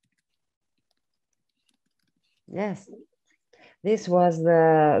yes, they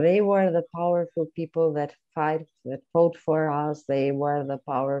were the powerful people that fought for us. They were the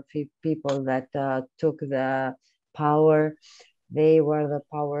powerful people that took the power. They were the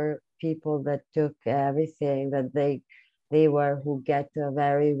power people that took everything, that they were who get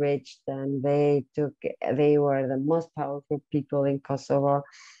very rich, and they were the most powerful people in Kosovo.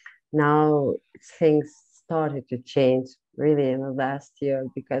 Now things started to change really in the last year,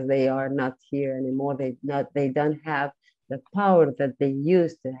 because they are not here anymore. They don't have the power that they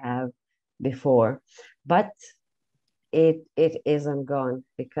used to have before, but it isn't gone,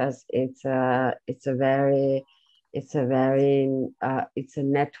 because it's a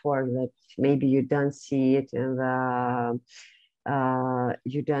network that maybe you don't see it in the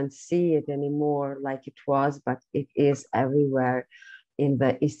you don't see it anymore like it was, but it is everywhere, in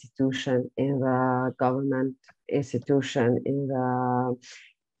the institution, in the government institution, in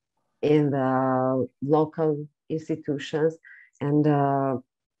the local institutions. And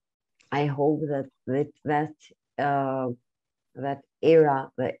I hope that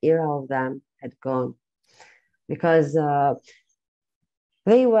era, the era of them, had gone, because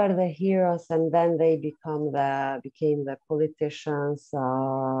they were the heroes, and then they became the politicians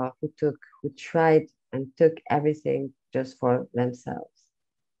who tried and took everything just for themselves.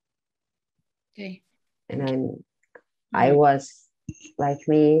 Okay. And I was, like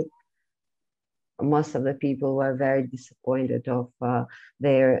me, most of the people were very disappointed of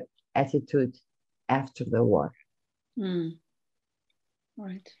their attitude after the war.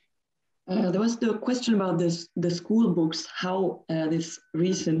 Right. There was the question about the school books, how this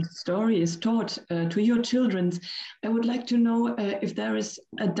recent story is taught to your children. I would like to know if there is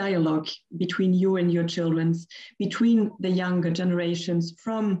a dialogue between you and your children, between the younger generations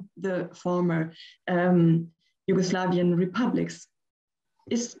from the former Yugoslavian republics.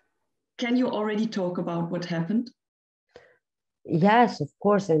 Can you already talk about what happened? Yes, of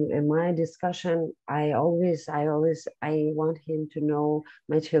course. In my discussion, I want him to know,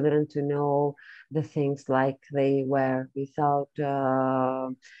 my children to know the things like they were, without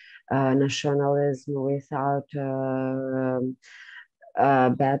nationalism, without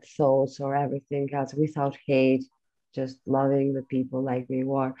bad thoughts or everything else, without hate, just loving the people like we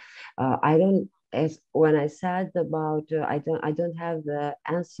were. When I said about, I don't have the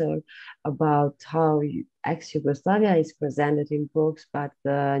answer about how ex-Yugoslavia is presented in books, but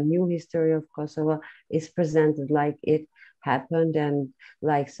the new history of Kosovo is presented like it happened, and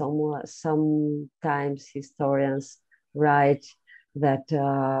like sometimes historians write that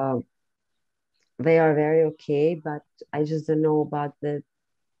they are very okay, but I just don't know about the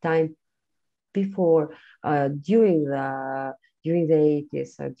time before, during the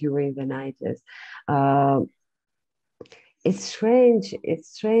 80s or during the 90s. It's strange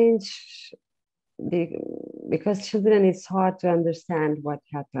because children, it's hard to understand what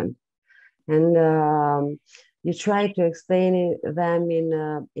happened, and you try to explain them in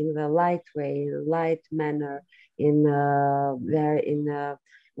the light way, in a light manner, in a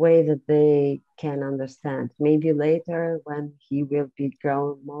way that they can understand. Maybe later, when he will be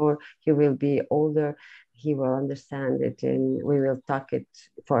grown more, he will be older, he will understand it, and we will talk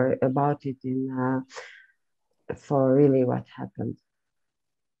about it for really what happened.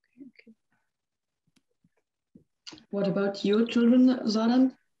 Okay. What about your children,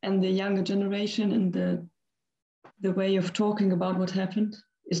 Zoran, and the younger generation, and the way of talking about what happened?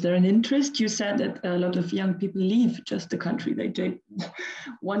 Is there an interest? You said that a lot of young people leave just the country. They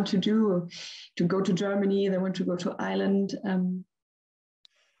want to go to Germany. They want to go to Ireland.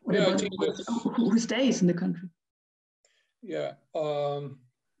 What about who stays in the country? Yeah,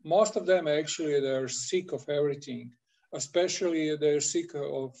 most of them actually, they're sick of everything. Especially they're sick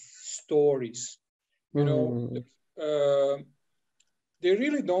of stories. You know, they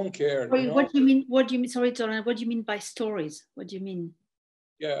really don't care. Sorry, you know? What do you mean? Sorry, Zoran, what do you mean by stories? What do you mean?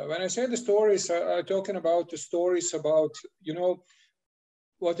 Yeah, when I say the stories, I'm talking about the stories about, you know,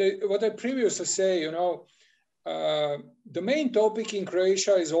 what I previously say, you know, the main topic in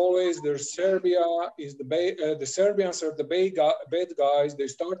Croatia is always Serbia is the Serbians are the bad guys. They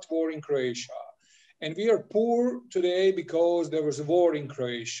start war in Croatia, and we are poor today because there was a war in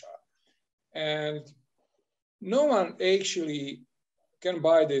Croatia. And no one actually can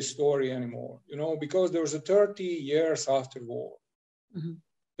buy this story anymore, you know, because there was a 30 years after war.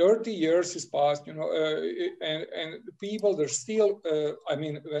 30 years has passed, you know, and people, they're still, I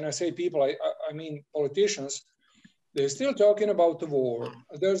mean, when I say people, I mean politicians, they're still talking about the war.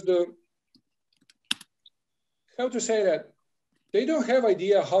 There's the, how to say that, they don't have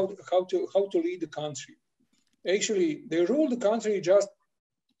idea how to lead the country. Actually, they rule the country just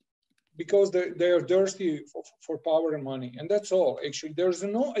because they are thirsty for power and money, and that's all. Actually, there's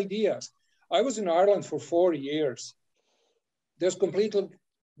no ideas. I was in Ireland for 4 years. There's completely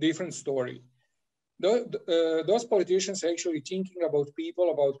different story. Those politicians actually thinking about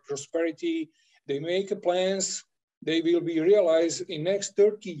people, about prosperity. They make plans. They will be realized in next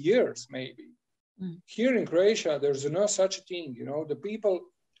 30 years, maybe. Here in Croatia, there's no such thing. You know, the people,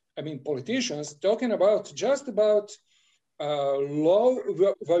 I mean, politicians talking about just about low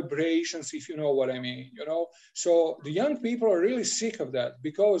vibrations, if you know what I mean, you know. So the young people are really sick of that,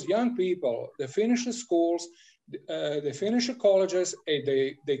 because young people, they finish the schools, they finish the colleges, and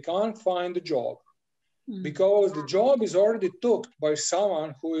they can't find a job because the job is already took by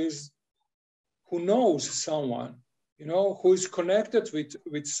someone who knows someone, you know, who is connected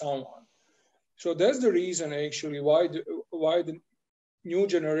with someone. So that's the reason actually why the new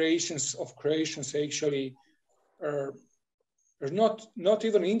generations of Croatians actually are not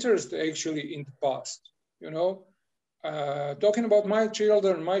even interested actually in the past, you know. Talking about my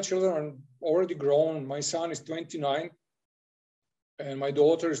children are already grown. My son is 29 and my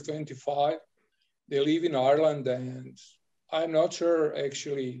daughter is 25. They live in Ireland, and I'm not sure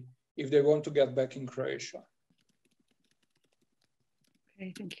actually if they want to get back in Croatia.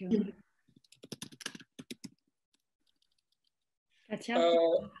 Okay, thank you. Katja?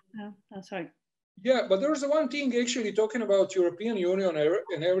 Sorry. Yeah, but there's one thing actually talking about European Union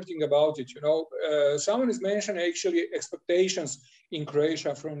and everything about it, you know. Someone is mentioning actually expectations in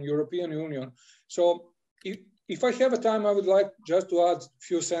Croatia from European Union. So if I have a time, I would like just to add a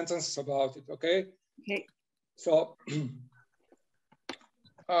few sentences about it, okay? Okay. So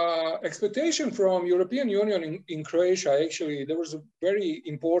expectation from European Union in Croatia, actually, there was a very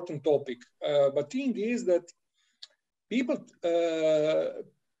important topic. But thing is that people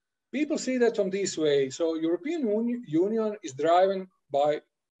see that on this way. So European Union is driven by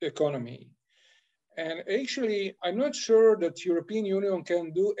economy. And actually, I'm not sure that European Union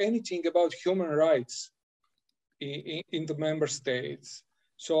can do anything about human rights in the member states.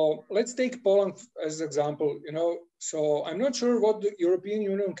 So let's take Poland as an example, you know. So I'm not sure what the European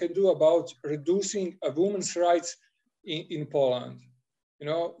Union can do about reducing a woman's rights in Poland, you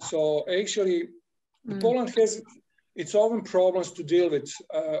know. So actually, Poland has its own problems to deal with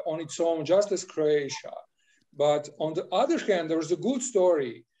on its own, just as Croatia. But on the other hand, there's a good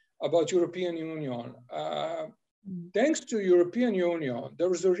story about European Union. Thanks to European Union, there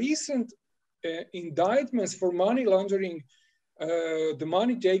was a recent indictments for money laundering, the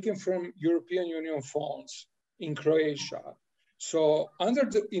money taken from European Union funds in Croatia. So under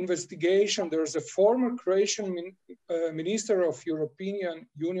the investigation, there's a former Croatian minister of European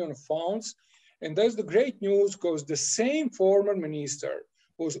Union funds. And that's the great news, because the same former minister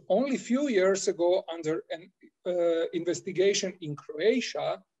was only a few years ago under an investigation in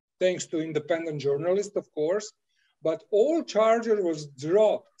Croatia, thanks to independent journalists, of course, but all charges was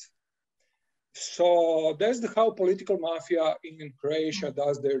dropped. So that's how political mafia in Croatia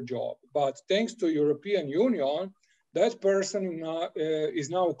does their job. But thanks to European Union, that person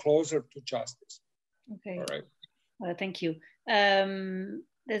is now closer to justice. Okay. All right. Thank you.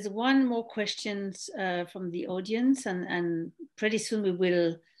 There's one more questions from the audience, and pretty soon we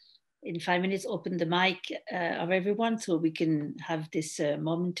will, in 5 minutes, open the mic of everyone so we can have this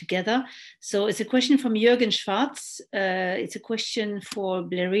moment together. So it's a question from Jürgen Schwarz. It's a question for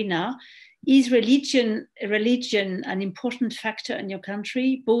Blerina. Is religion an important factor in your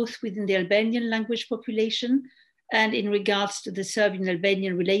country, both within the Albanian language population and in regards to the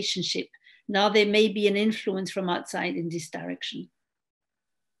Serbian-Albanian relationship? Now there may be an influence from outside in this direction.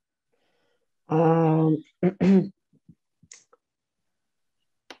 90%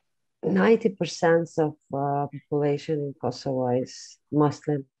 of population in Kosovo is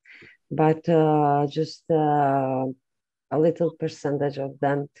Muslim, but just a little percentage of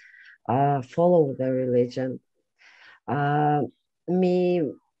them follow the religion. I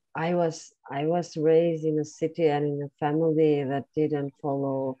was raised in a city and in a family that didn't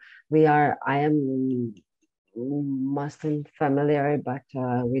follow. I am Muslim familiar, but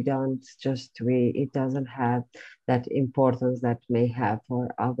it doesn't have that importance that may have for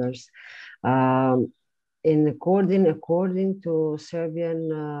others. According to Serbian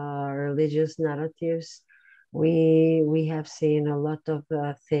religious narratives, we have seen a lot of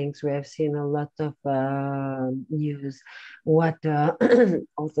things. We have seen a lot of news. What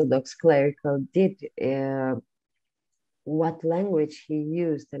Orthodox clerical did, what language he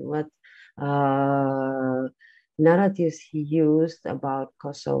used, and what narratives he used about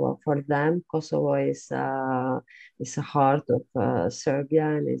Kosovo. For them, Kosovo is the heart of Serbia,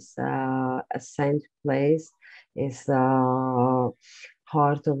 and is a saint place, is the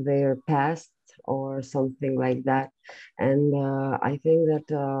heart of their past, or something like that. And I think that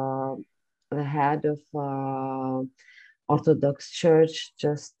the head of Orthodox Church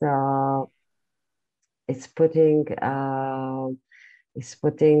just is putting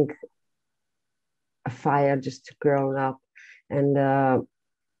a fire just to grow up. And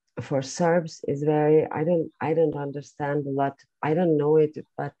for Serbs is very, I don't understand a lot. I don't know it,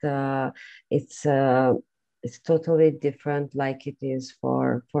 but it's totally different, like it is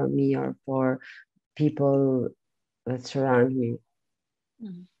for me or for people that surround me.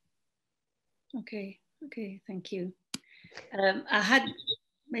 Mm. Okay, thank you. I had,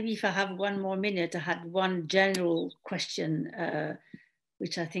 maybe if I have one more minute, I had one general question,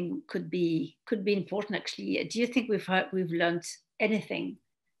 which I think could be important actually. Do you think we've learned anything,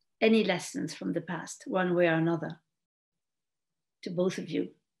 any lessons from the past, one way or another, to both of you?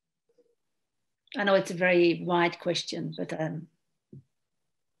 I know it's a very wide question, but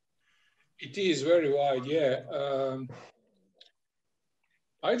it is very wide, yeah.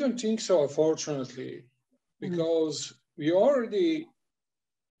 I don't think so, unfortunately, because we already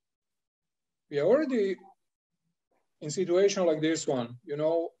in a situation like this one, you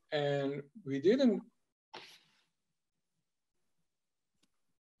know, and we didn't.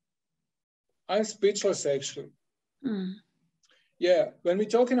 I'm speechless, actually. Yeah, when we're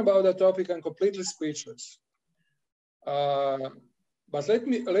talking about that topic, I'm completely speechless. But let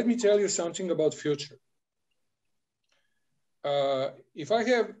me tell you something about future. If I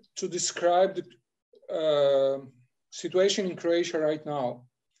have to describe the situation in Croatia right now,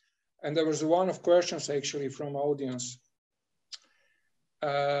 and there was one of questions actually from audience.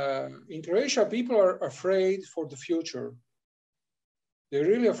 In Croatia, people are afraid for the future. They're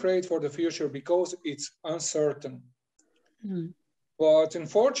really afraid for the future because it's uncertain. But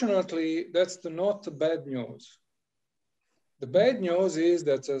unfortunately, that's not the bad news. The bad news is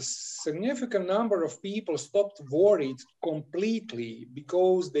that a significant number of people stopped worried completely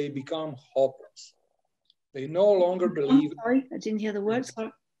because they become hopeless. They no longer believe. Sorry, I didn't hear the words.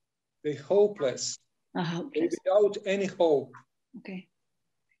 They're hopeless. Hopeless. They're without any hope. Okay.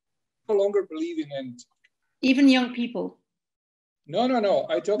 No longer believe in anything. Even young people? No.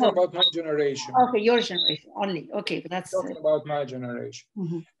 I'm talking about my generation. Okay, your generation only. Okay, but that's talking about my generation.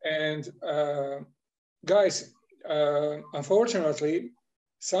 And guys, unfortunately,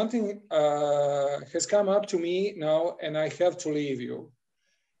 something has come up to me now, and I have to leave you.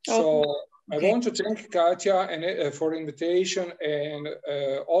 So I want to thank Katja and for invitation, and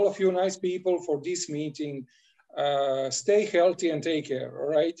all of you nice people for this meeting. Stay healthy and take care. All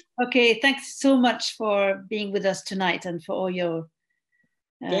right. Okay. Thanks so much for being with us tonight and for all your.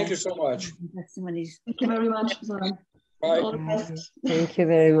 Thank you so much. Testimonies. Thank you very much, Zoran. Bye. All the best. Thank you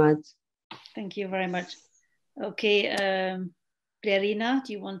very much. Thank you very much. Okay, Blerina,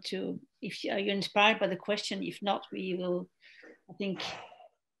 do you want to? Are you inspired by the question? If not, we will, I think,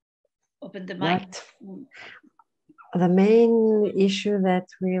 open the mic. The main issue that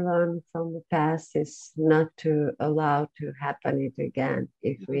we learn from the past is not to allow to happen it again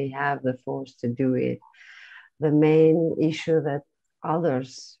if we have the force to do it. The main issue that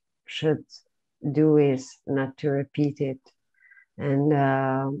others should do is not to repeat it. And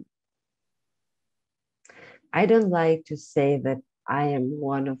I don't like to say that I am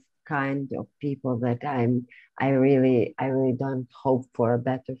one of kind of people that I really don't hope for a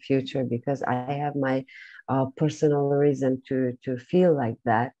better future, because I have my personal reason to feel like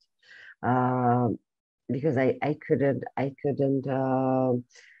that, because I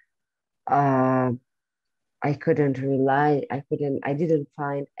didn't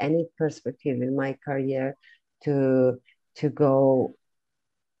find any perspective in my career to go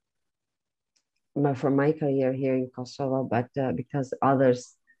for my career here in Kosovo, but because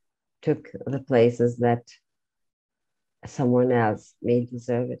others took the places that someone else may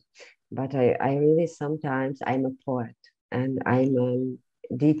deserve it. But I really, sometimes I'm a poet, and I'm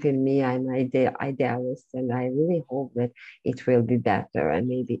deep in me, I'm an idealist, and I really hope that it will be better, and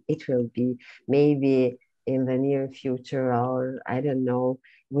maybe it will be, maybe in the near future, or I don't know,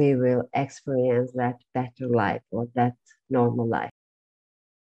 we will experience that better life or that normal life.